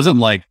 It was a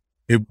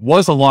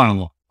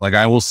long, like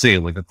I will say,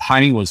 like the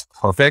timing was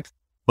perfect,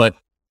 but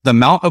the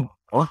amount of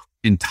work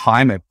and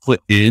time I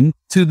put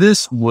into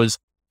this was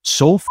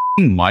so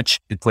fucking much.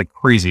 It's like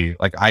crazy.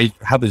 Like I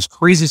have this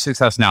crazy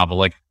success now, but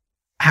like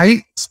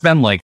I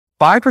spend like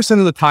 5%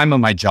 of the time of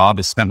my job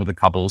is spent with the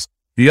couples.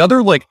 The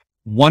other like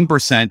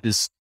 1%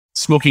 is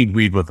smoking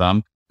weed with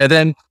them. And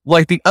then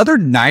like the other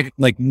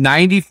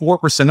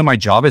 94% of my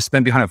job is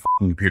spent behind a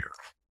fucking computer.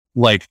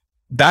 Like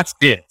that's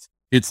it.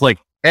 It's like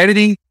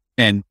editing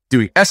and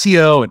doing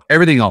SEO and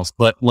everything else.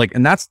 But like,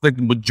 and that's the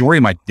majority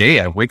of my day.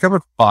 I wake up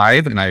at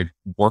 5 and I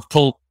work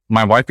till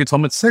my wife gets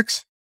home at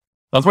 6.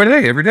 That's my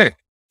day every day.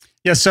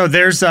 Yeah, so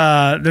there's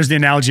the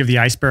analogy of the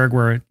iceberg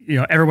where,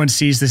 everyone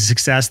sees the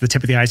success, the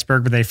tip of the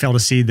iceberg, but they fail to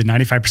see the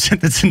 95%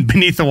 that's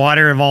beneath the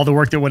water of all the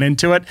work that went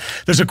into it.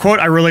 There's a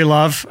quote I really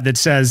love that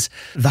says,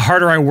 "The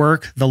harder I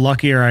work, the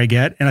luckier I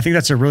get." And I think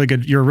that's you're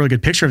a really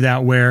good picture of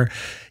that, where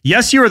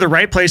yes, you were the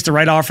right place, the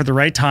right offer, the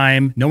right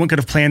time. No one could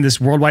have planned this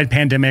worldwide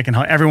pandemic and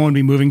how everyone would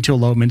be moving to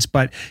elopements,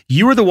 but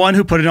you were the one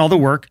who put in all the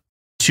work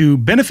to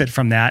benefit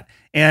from that.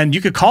 And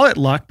you could call it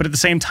luck, but at the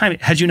same time,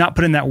 had you not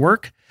put in that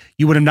work,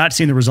 you would have not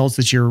seen the results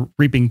that you're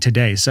reaping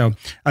today. So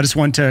I just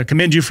want to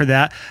commend you for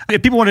that.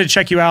 If people wanted to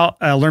check you out,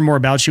 learn more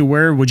about you,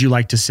 where would you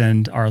like to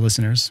send our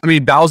listeners? I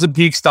mean,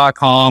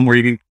 bowsandpeaks.com, where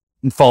you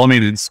can follow me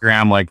on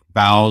Instagram, like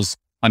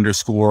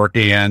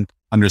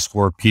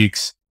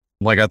bows_and_peaks.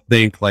 Like, I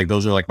think like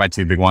those are like my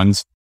two big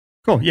ones.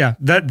 Cool. Yeah.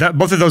 That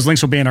both of those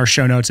links will be in our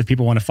show notes if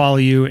people want to follow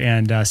you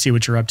and see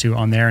what you're up to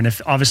on there. And if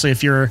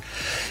you're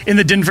in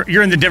the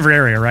Denver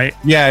area, right?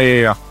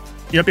 Yeah.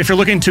 Yep. If you're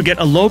looking to get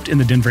eloped in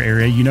the Denver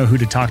area, you know who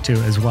to talk to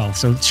as well.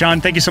 So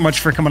Sean, thank you so much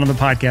for coming on the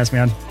podcast,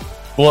 man.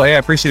 Well, hey, I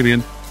appreciate it, man.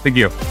 Thank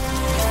you.